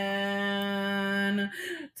then.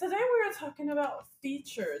 Today we were talking about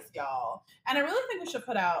features, y'all. And I really think we should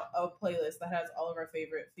put out a playlist that has all of our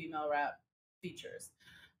favorite female rap features.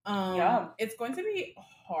 It's going to be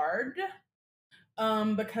hard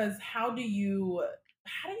because how do you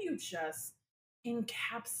just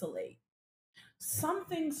encapsulate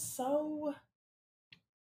something so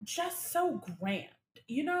grand,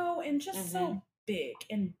 you know, and just so big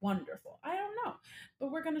and wonderful? I don't know,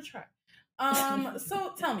 but we're gonna try.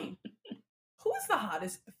 So tell me, who is the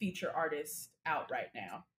hottest feature artist out right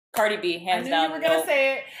now? Cardi B, hands down. You were gonna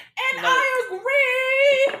say it, and I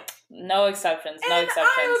agree. No exceptions. No exceptions.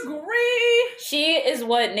 I agree. She is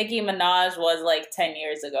what Nicki Minaj was like 10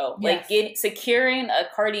 years ago. Yes. Like securing a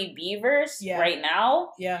Cardi B verse right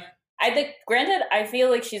now. Yeah. I think, granted, I feel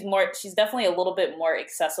like she's definitely a little bit more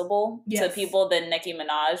accessible to people than Nicki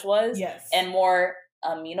Minaj was. Yes. And more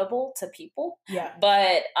amenable to people. Yeah.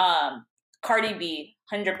 But Cardi B,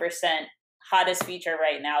 100% hottest feature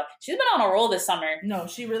right now. She's been on a roll this summer. No,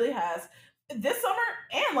 she really has. This summer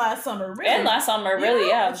and last summer, really. And last summer, really,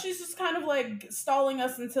 yeah. She's just kind of like stalling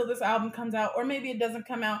us until this album comes out, or maybe it doesn't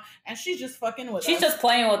come out, and she's just fucking with us. She's just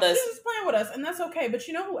playing with us. She's just playing with us, and that's okay. But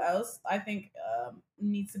you know who else I think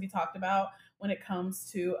needs to be talked about when it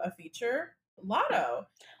comes to a feature? Lotto.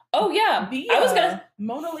 Oh, yeah. Bia, I was gonna...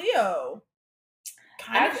 Mona Leo.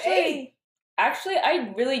 Actually,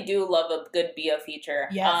 I really do love a good Bia feature.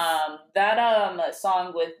 Yes. That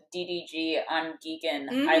song with DDG on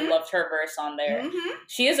Geekin, I loved her verse on there.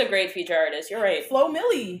 She is a great feature artist. You're right. Flo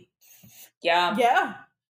Milli. Yeah. Yeah.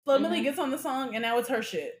 Flo Milli gets on the song and now it's her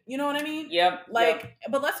shit. You know what I mean? Yep.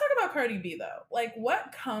 But let's talk about Cardi B though. Like,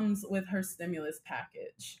 what comes with her stimulus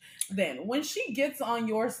package? Then, when she gets on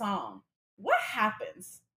your song, what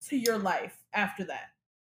happens to your life after that?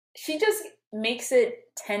 She just makes it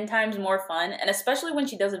 10 times more fun, and especially when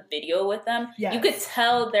she does a video with them, you could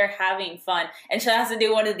tell they're having fun, and she has to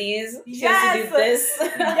do one of these. She has to do this.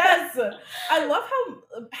 Yes. I love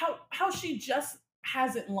how she just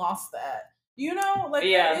hasn't lost that. You know, like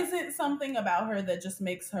there isn't something about her that just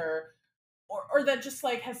makes her or that just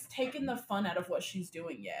like has taken the fun out of what she's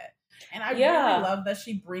doing yet. And I really love that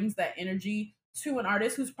she brings that energy to an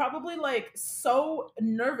artist who's probably like so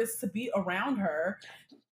nervous to be around her.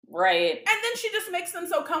 Right. And then she just makes them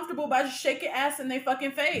so comfortable by just shaking ass in their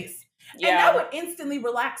fucking face. Yeah. And that would instantly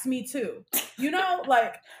relax me too. You know,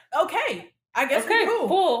 like, okay, I guess we're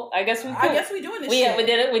cool. I guess we're doing this shit. We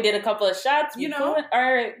did it. We did a couple of shots. You know?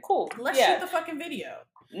 All right, cool. Let's shoot the fucking video.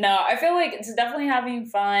 No, I feel like it's definitely having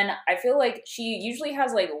fun. I feel like she usually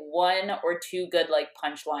has like one or two good like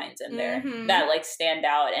punchlines in there that like stand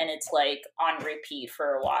out, and it's like on repeat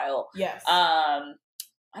for a while. Yes.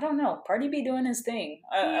 I don't know. Cardi be doing his thing.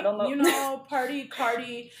 I don't know. You know,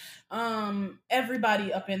 Cardi,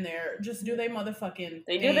 everybody up in there just do they motherfucking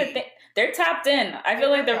They do their thing. They're tapped in. I feel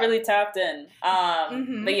like they're really tapped in.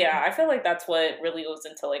 But yeah, I feel like that's what really goes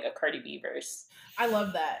into like a Cardi B verse. I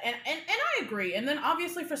love that. And I agree. And then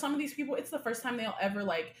obviously for some of these people, it's the first time they'll ever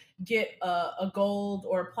like get a gold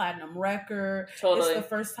or a platinum record. Totally. It's the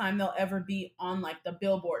first time they'll ever be on like the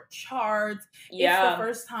Billboard charts. Yeah. It's the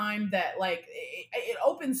first time that like it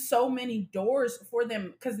opens so many doors for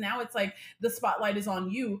them, because now it's like the spotlight is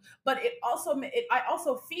on you. But I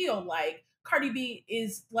also feel like Cardi B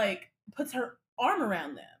is like puts her arm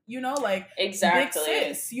around them. You know, like exactly,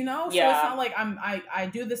 big sis, you know? So it's not like I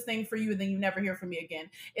do this thing for you and then you never hear from me again.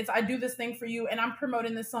 It's I do this thing for you and I'm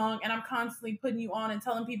promoting this song and I'm constantly putting you on and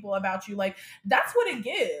telling people about you. Like, that's what it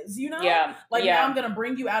gives, you know? Yeah. Like, now I'm going to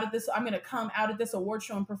bring you out of this. I'm going to come out of this award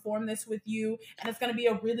show and perform this with you. And it's going to be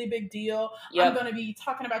a really big deal. Yep. I'm going to be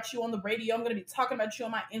talking about you on the radio. I'm going to be talking about you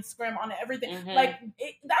on my Instagram, on everything. Like,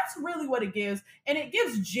 that's really what it gives. And it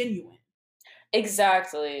gives genuine.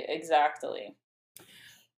 Exactly.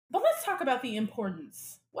 But let's talk about the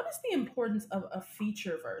importance. What is the importance of a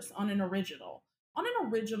feature verse on an original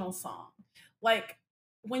song? Like,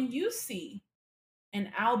 when you see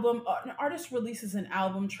an album, an artist releases an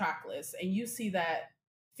album track list, and you see that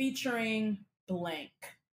featuring blank,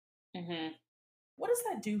 what does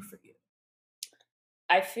that do for you?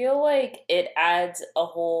 I feel like it adds a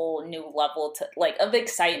whole new level to like of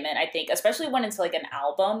excitement, I think, especially when it's like an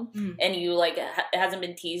album and you like it hasn't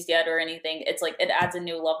been teased yet or anything. It's like it adds a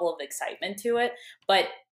new level of excitement to it. But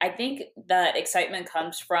I think that excitement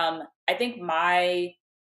comes from, I think my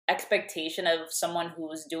expectation of someone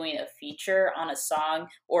who's doing a feature on a song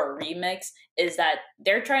or a remix is that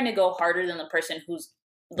they're trying to go harder than the person whose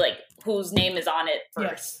name is on it first.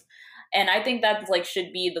 Yes. And I think that like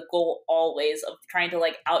should be the goal always, of trying to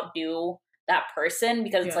like outdo that person,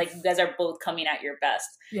 because it's like you guys are both coming at your best.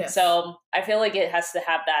 Yes. So I feel like it has to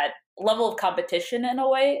have that level of competition in a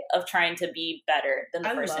way of trying to be better than the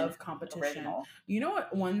person. I love competition. Original. You know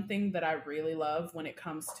what? One thing that I really love when it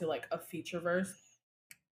comes to like a feature verse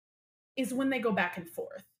is when they go back and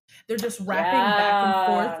forth. They're just rapping back and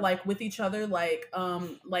forth like with each other,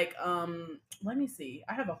 let me see.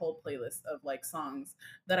 I have a whole playlist of like songs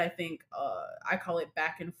that I think I call it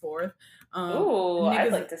back and forth. Ooh,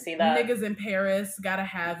 I'd like to see that. Niggas in Paris, Gotta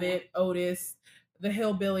Have It, Otis, The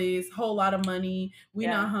Hillbillies, Whole Lot of Money, We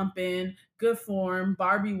Not Humpin', Good Form,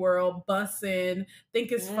 Barbie World, Bussin',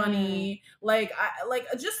 Think It's Funny. Like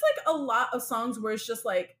just like a lot of songs where it's just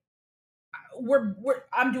like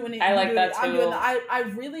I'm doing it. I like that too. I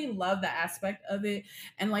really love the aspect of it.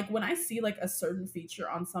 And like when I see like a certain feature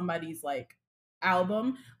on somebody's like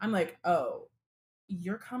album, I'm like, oh,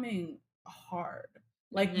 you're coming hard.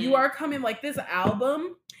 Like you are coming like this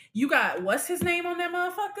album. You got what's his name on that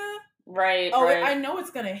motherfucker? Right. Oh, right. I know it's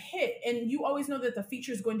gonna hit, and you always know that the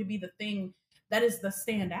feature is going to be the thing that is the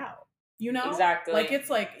standout. You know, exactly. Like it's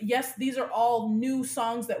like, yes, these are all new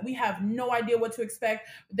songs that we have no idea what to expect.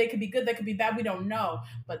 They could be good, they could be bad. We don't know.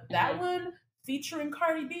 But that one featuring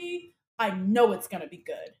Cardi B, I know it's gonna be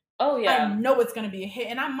good. Oh yeah, I know it's gonna be a hit,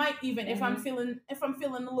 and I might even if I'm feeling a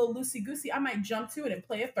little loosey goosey, I might jump to it and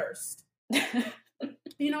play it first.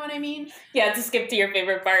 You know what I mean? Yeah, to skip to your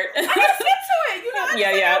favorite part. I gotta skip to it. You know,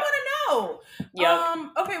 I want to know. Yep.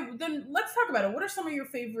 Okay, then let's talk about it. What are some of your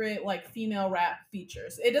favorite like female rap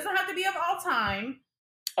features? It doesn't have to be of all time.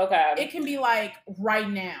 Okay. It can be like right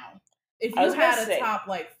now. If you had a top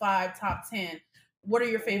like 5, top 10, what are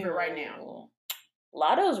your favorite right now?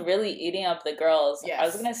 Latto's really eating up the girls. Yes. I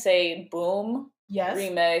was gonna say Boom. Yes.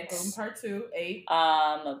 Remix. Boom Part 2, 8.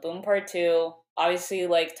 Boom Part 2. Obviously,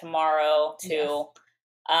 like Tomorrow too.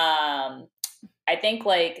 Yes. I think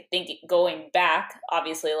going back,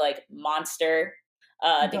 obviously like Monster,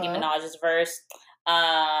 Nicki Minaj's verse.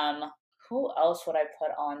 Who else would I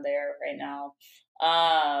put on there right now?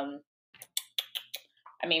 I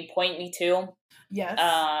mean, Point Me To. Yes.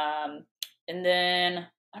 And then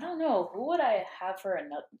I don't know, who would I have for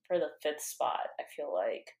the 5th spot? I feel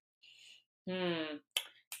like,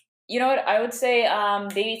 you know what? I would say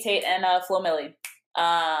Baby Tate and Flo Milli.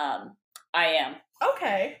 I Am.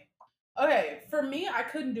 Okay. For me, I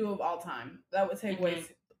couldn't do of all time. That would take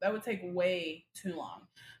way too long.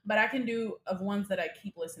 But I can do of ones that I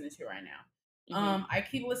keep listening to right now. I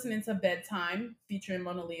keep listening to Bedtime featuring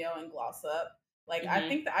Mona Leo and Gloss Up. Like I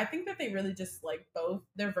think that they really just like both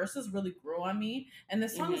their verses really grew on me. And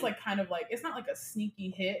this song is like kind of like, it's not like a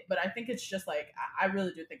sneaky hit, but I think it's just like I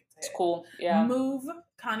really do think it's a hit. It's cool. Yeah. Move,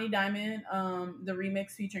 Connie Diamond, the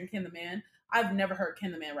remix featuring Ken the Man. I've never heard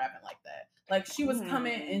Ken the Man rapping like that. Like she was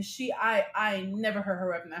coming and I never heard her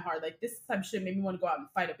rapping that hard. Like this type of shit made me want to go out and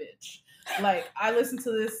fight a bitch. Like I listen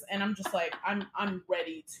to this and I'm just like I'm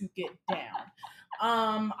ready to get down.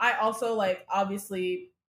 I also like obviously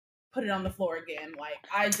put it on the floor again. Like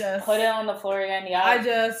I just put it on the floor again. Yeah. I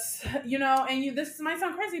just this might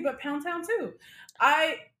sound crazy, but Pound Town too.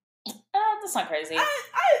 That's not crazy. I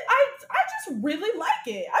just really like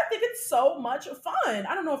it. I think it's so much fun.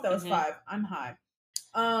 I don't know if that was 5. I'm high.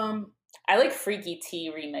 I like Freaky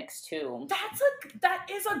T remix too. That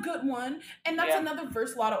is a good one, and that's another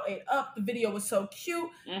verse Lotto ate up. The video was so cute.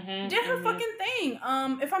 Did her fucking thing.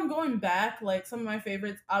 If I'm going back, like some of my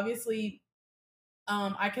favorites, obviously,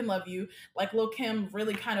 I Can Love You. Like Lil' Kim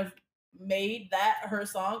really kind of made that her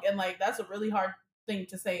song, and like that's a really hard thing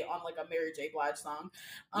to say on like a Mary J. Blige song.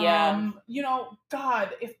 God,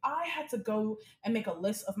 if I had to go and make a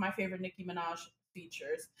list of my favorite Nicki Minaj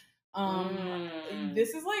features,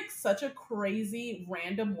 this is like such a crazy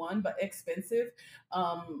random one but expensive.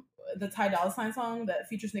 The Ty Dolla $ign song that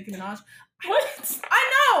features Nicki Minaj. What?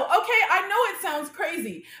 I know. Okay, I know it sounds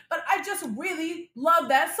crazy, but I just really love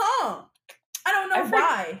that song. I don't know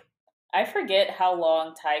why. I forget how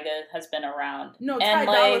long Tyga has been around. No, Ty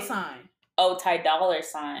Dolla $ign. Oh, Ty Dolla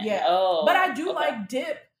 $ign. Yeah. Oh, but I do like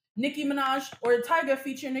Dip, Nicki Minaj, or Tyga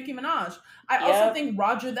featuring Nicki Minaj. I also think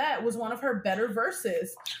Roger That was one of her better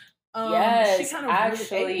verses. Yes, she kind of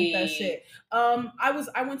actually really ate that shit.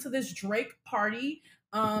 I went to this Drake party,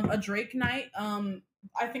 a Drake night.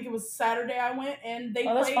 I think it was Saturday I went, and they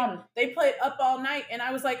played Up All Night, and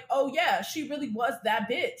I was like, oh yeah, she really was that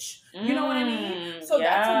bitch. You know what I mean? So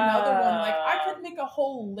that's another one. Like I could make a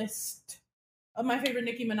whole list of my favorite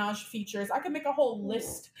Nicki Minaj features. I could make a whole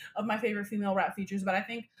list of my favorite female rap features, but I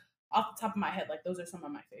think off the top of my head, like those are some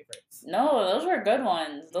of my favorites. No, those were good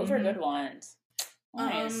ones. Those were good ones.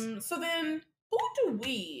 Nice. So then who do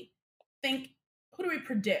we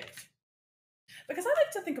predict? Because I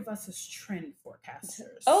like to think of us as trend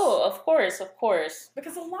forecasters. Oh, of course.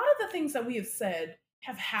 Because a lot of the things that we have said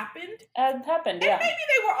have happened. Yeah. And maybe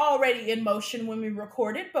they were already in motion when we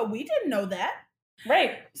recorded, but we didn't know that.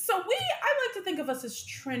 Right. So I like to think of us as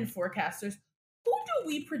trend forecasters. Who do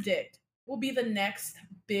we predict will be the next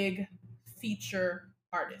big feature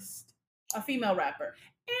artist, a female rapper.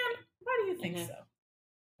 And why do you think so?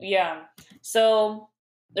 Yeah. So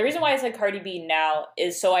the reason why I said Cardi B now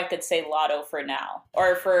is so I could say Lotto for now,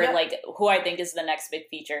 or for like who I think is the next big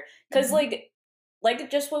feature. Because like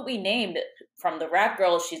just what we named, from the rap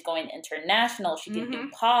girl, she's going international. She can do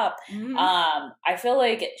pop. I feel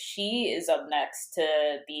like she is up next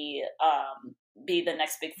to be the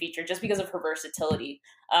next big feature just because of her versatility.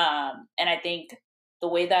 And I think the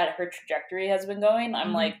way that her trajectory has been going,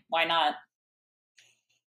 I'm like, why not?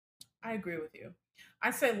 I agree with you. I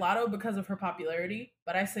say Lotto because of her popularity,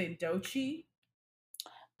 but I say Doechii.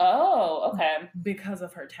 Oh, okay. Because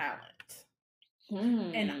of her talent.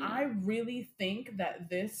 And I really think that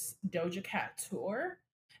this Doja Cat tour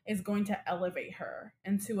is going to elevate her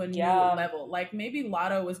into a new level. Like maybe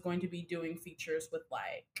Lotto is going to be doing features with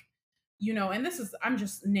like, you know, and this is, I'm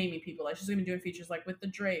just naming people. Like she's gonna be doing features like with the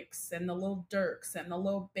Drakes and the Lil Durks and the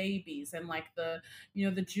Lil Babies and like the, you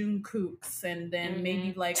know, the Jungkooks, and then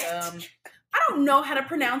maybe like I don't know how to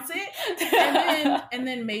pronounce it. And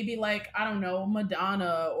then maybe like, I don't know,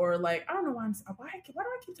 Madonna, or like, I don't know why why do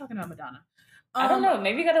I keep talking about Madonna? I don't know.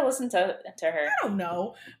 Maybe you gotta listen to her. I don't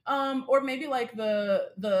know. Or maybe like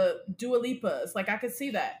the Dua Lipas. Like I could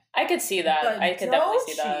see that. I could see that. But I could definitely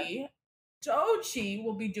see that. Doechii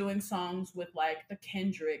will be doing songs with like the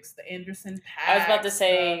Kendricks, the Anderson .Paaks. I was about to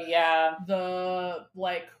say, the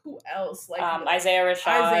like who else? Like Isaiah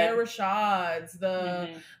Rashad's,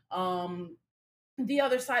 the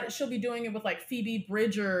other side. She'll be doing it with like Phoebe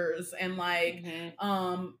Bridgers and like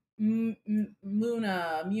Muna,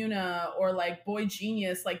 or like Boy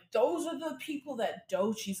Genius. Like those are the people that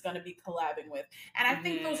Doechii's going to be collabing with, and I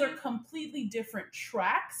think those are completely different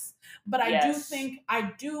tracks, but I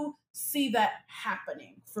do see that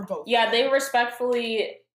happening for both. Yeah, they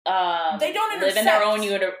respectfully they don't live in their own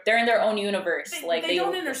they're in their own universe. They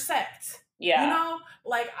don't intersect. Yeah, you know,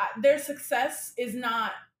 like their success is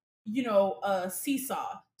not, you know, a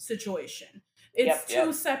seesaw situation. It's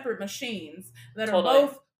two separate machines that are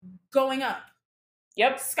both going up.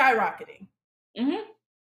 Skyrocketing.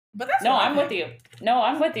 But that's I'm with you.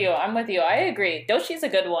 I'm with you. I agree. Doechii's a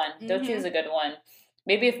good one. Doechii's a good one.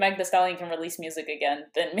 Maybe if Meg Thee Stallion can release music again,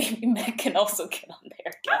 then maybe Meg can also get on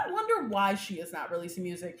there again. I wonder why she is not releasing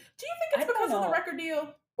music. Do you think it's because of the record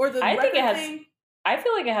deal? Or the record thing? I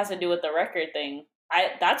feel like it has to do with the record thing.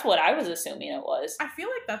 That's what I was assuming it was. I feel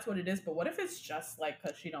like that's what it is, but what if it's just like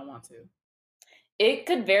because she don't want to? It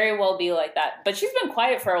could very well be like that. But she's been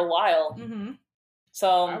quiet for a while.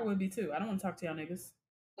 So I would be too. I don't want to talk to y'all niggas.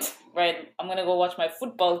 Right. I'm gonna go watch my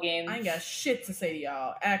football game. I ain't got shit to say to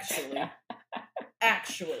y'all, actually.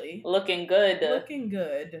 Actually. Looking good. Looking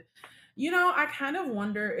good. You know, I kind of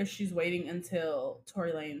wonder if she's waiting until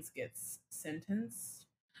Tory Lanez gets sentenced.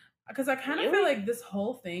 Because I kind of feel like this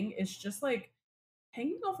whole thing is just like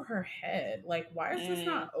hanging over her head. Like, why is this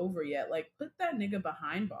not over yet? Like, put that nigga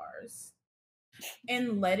behind bars.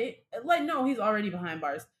 And let it, like, no, he's already behind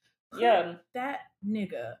bars. Put that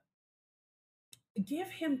nigga, give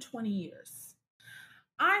him 20 years.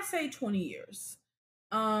 I say 20 years.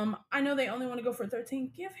 I know they only want to go for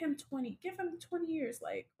 13. Give him 20 years.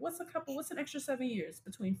 Like, what's an extra 7 years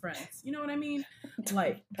between friends? You know what I mean?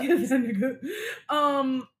 Like, give that nigga.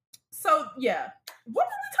 So yeah. What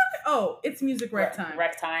are we talking? Oh, it's music rec time.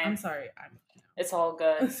 Rec time. I'm sorry. It's all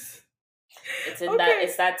good.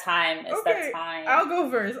 It's that time. That time. I'll go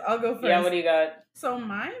first. Yeah, what do you got? So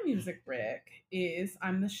my music rec is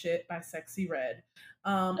 "I'm the Shit" by Sexy Red.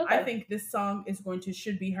 I think this song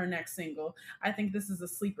should be her next single. I think this is a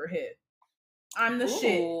sleeper hit. "I'm the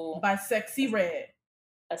Shit" by Sexy Red.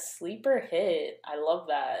 A sleeper hit. I love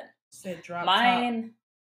that. Said drop mine.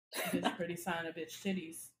 Top. Bitch pretty sign of bitch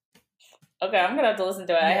titties. Okay, I'm gonna have to listen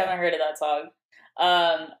to it. Yeah. I haven't heard of that song.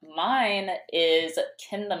 Mine is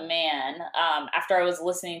Kin the Man. After I was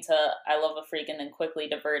listening to I Love a Freak and then quickly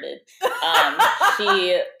diverted.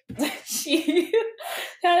 She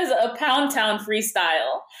has a Pound Town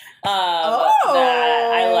freestyle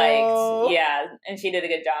that I liked. Yeah, and she did a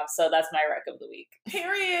good job. So that's my rec of the week.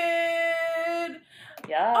 Period.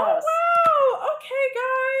 Yes. Oh wow. Okay,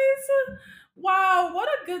 guys. Wow, what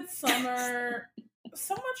a good summer.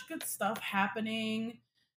 So much good stuff happening.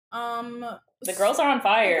 The girls are on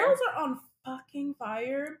fire. The girls are on fucking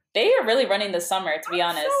fire. They are really running the summer, to be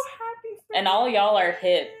honest. So happy for and all y'all are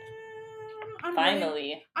hip.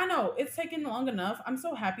 Finally. I know, it's taken long enough. I'm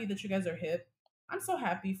so happy that you guys are hip. I'm so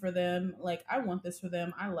happy for them. Like, I want this for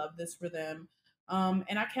them. I love this for them.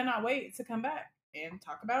 And I cannot wait to come back and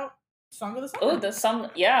talk about Song of the Oh,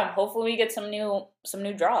 summer. yeah. Hopefully we get some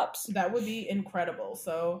new drops. That would be incredible.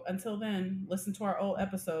 So until then, listen to our old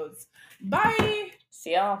episodes. Bye.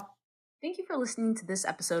 See y'all. Thank you for listening to this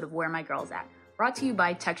episode of Where My Girl's At, brought to you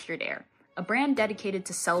by Textured Air, a brand dedicated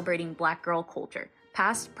to celebrating Black girl culture,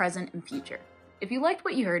 past, present, and future. If you liked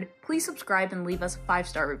what you heard, please subscribe and leave us a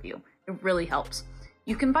 5-star review. It really helps.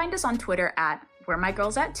 You can find us on Twitter at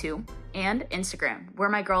WhereMyGirlsAt2 and Instagram,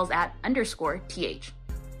 WhereMyGirlsAt_TH.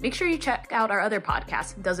 Make sure you check out our other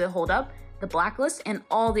podcasts, Does It Hold Up?, The Blacklist, and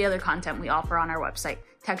all the other content we offer on our website,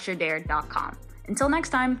 texturedair.com. Until next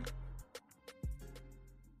time!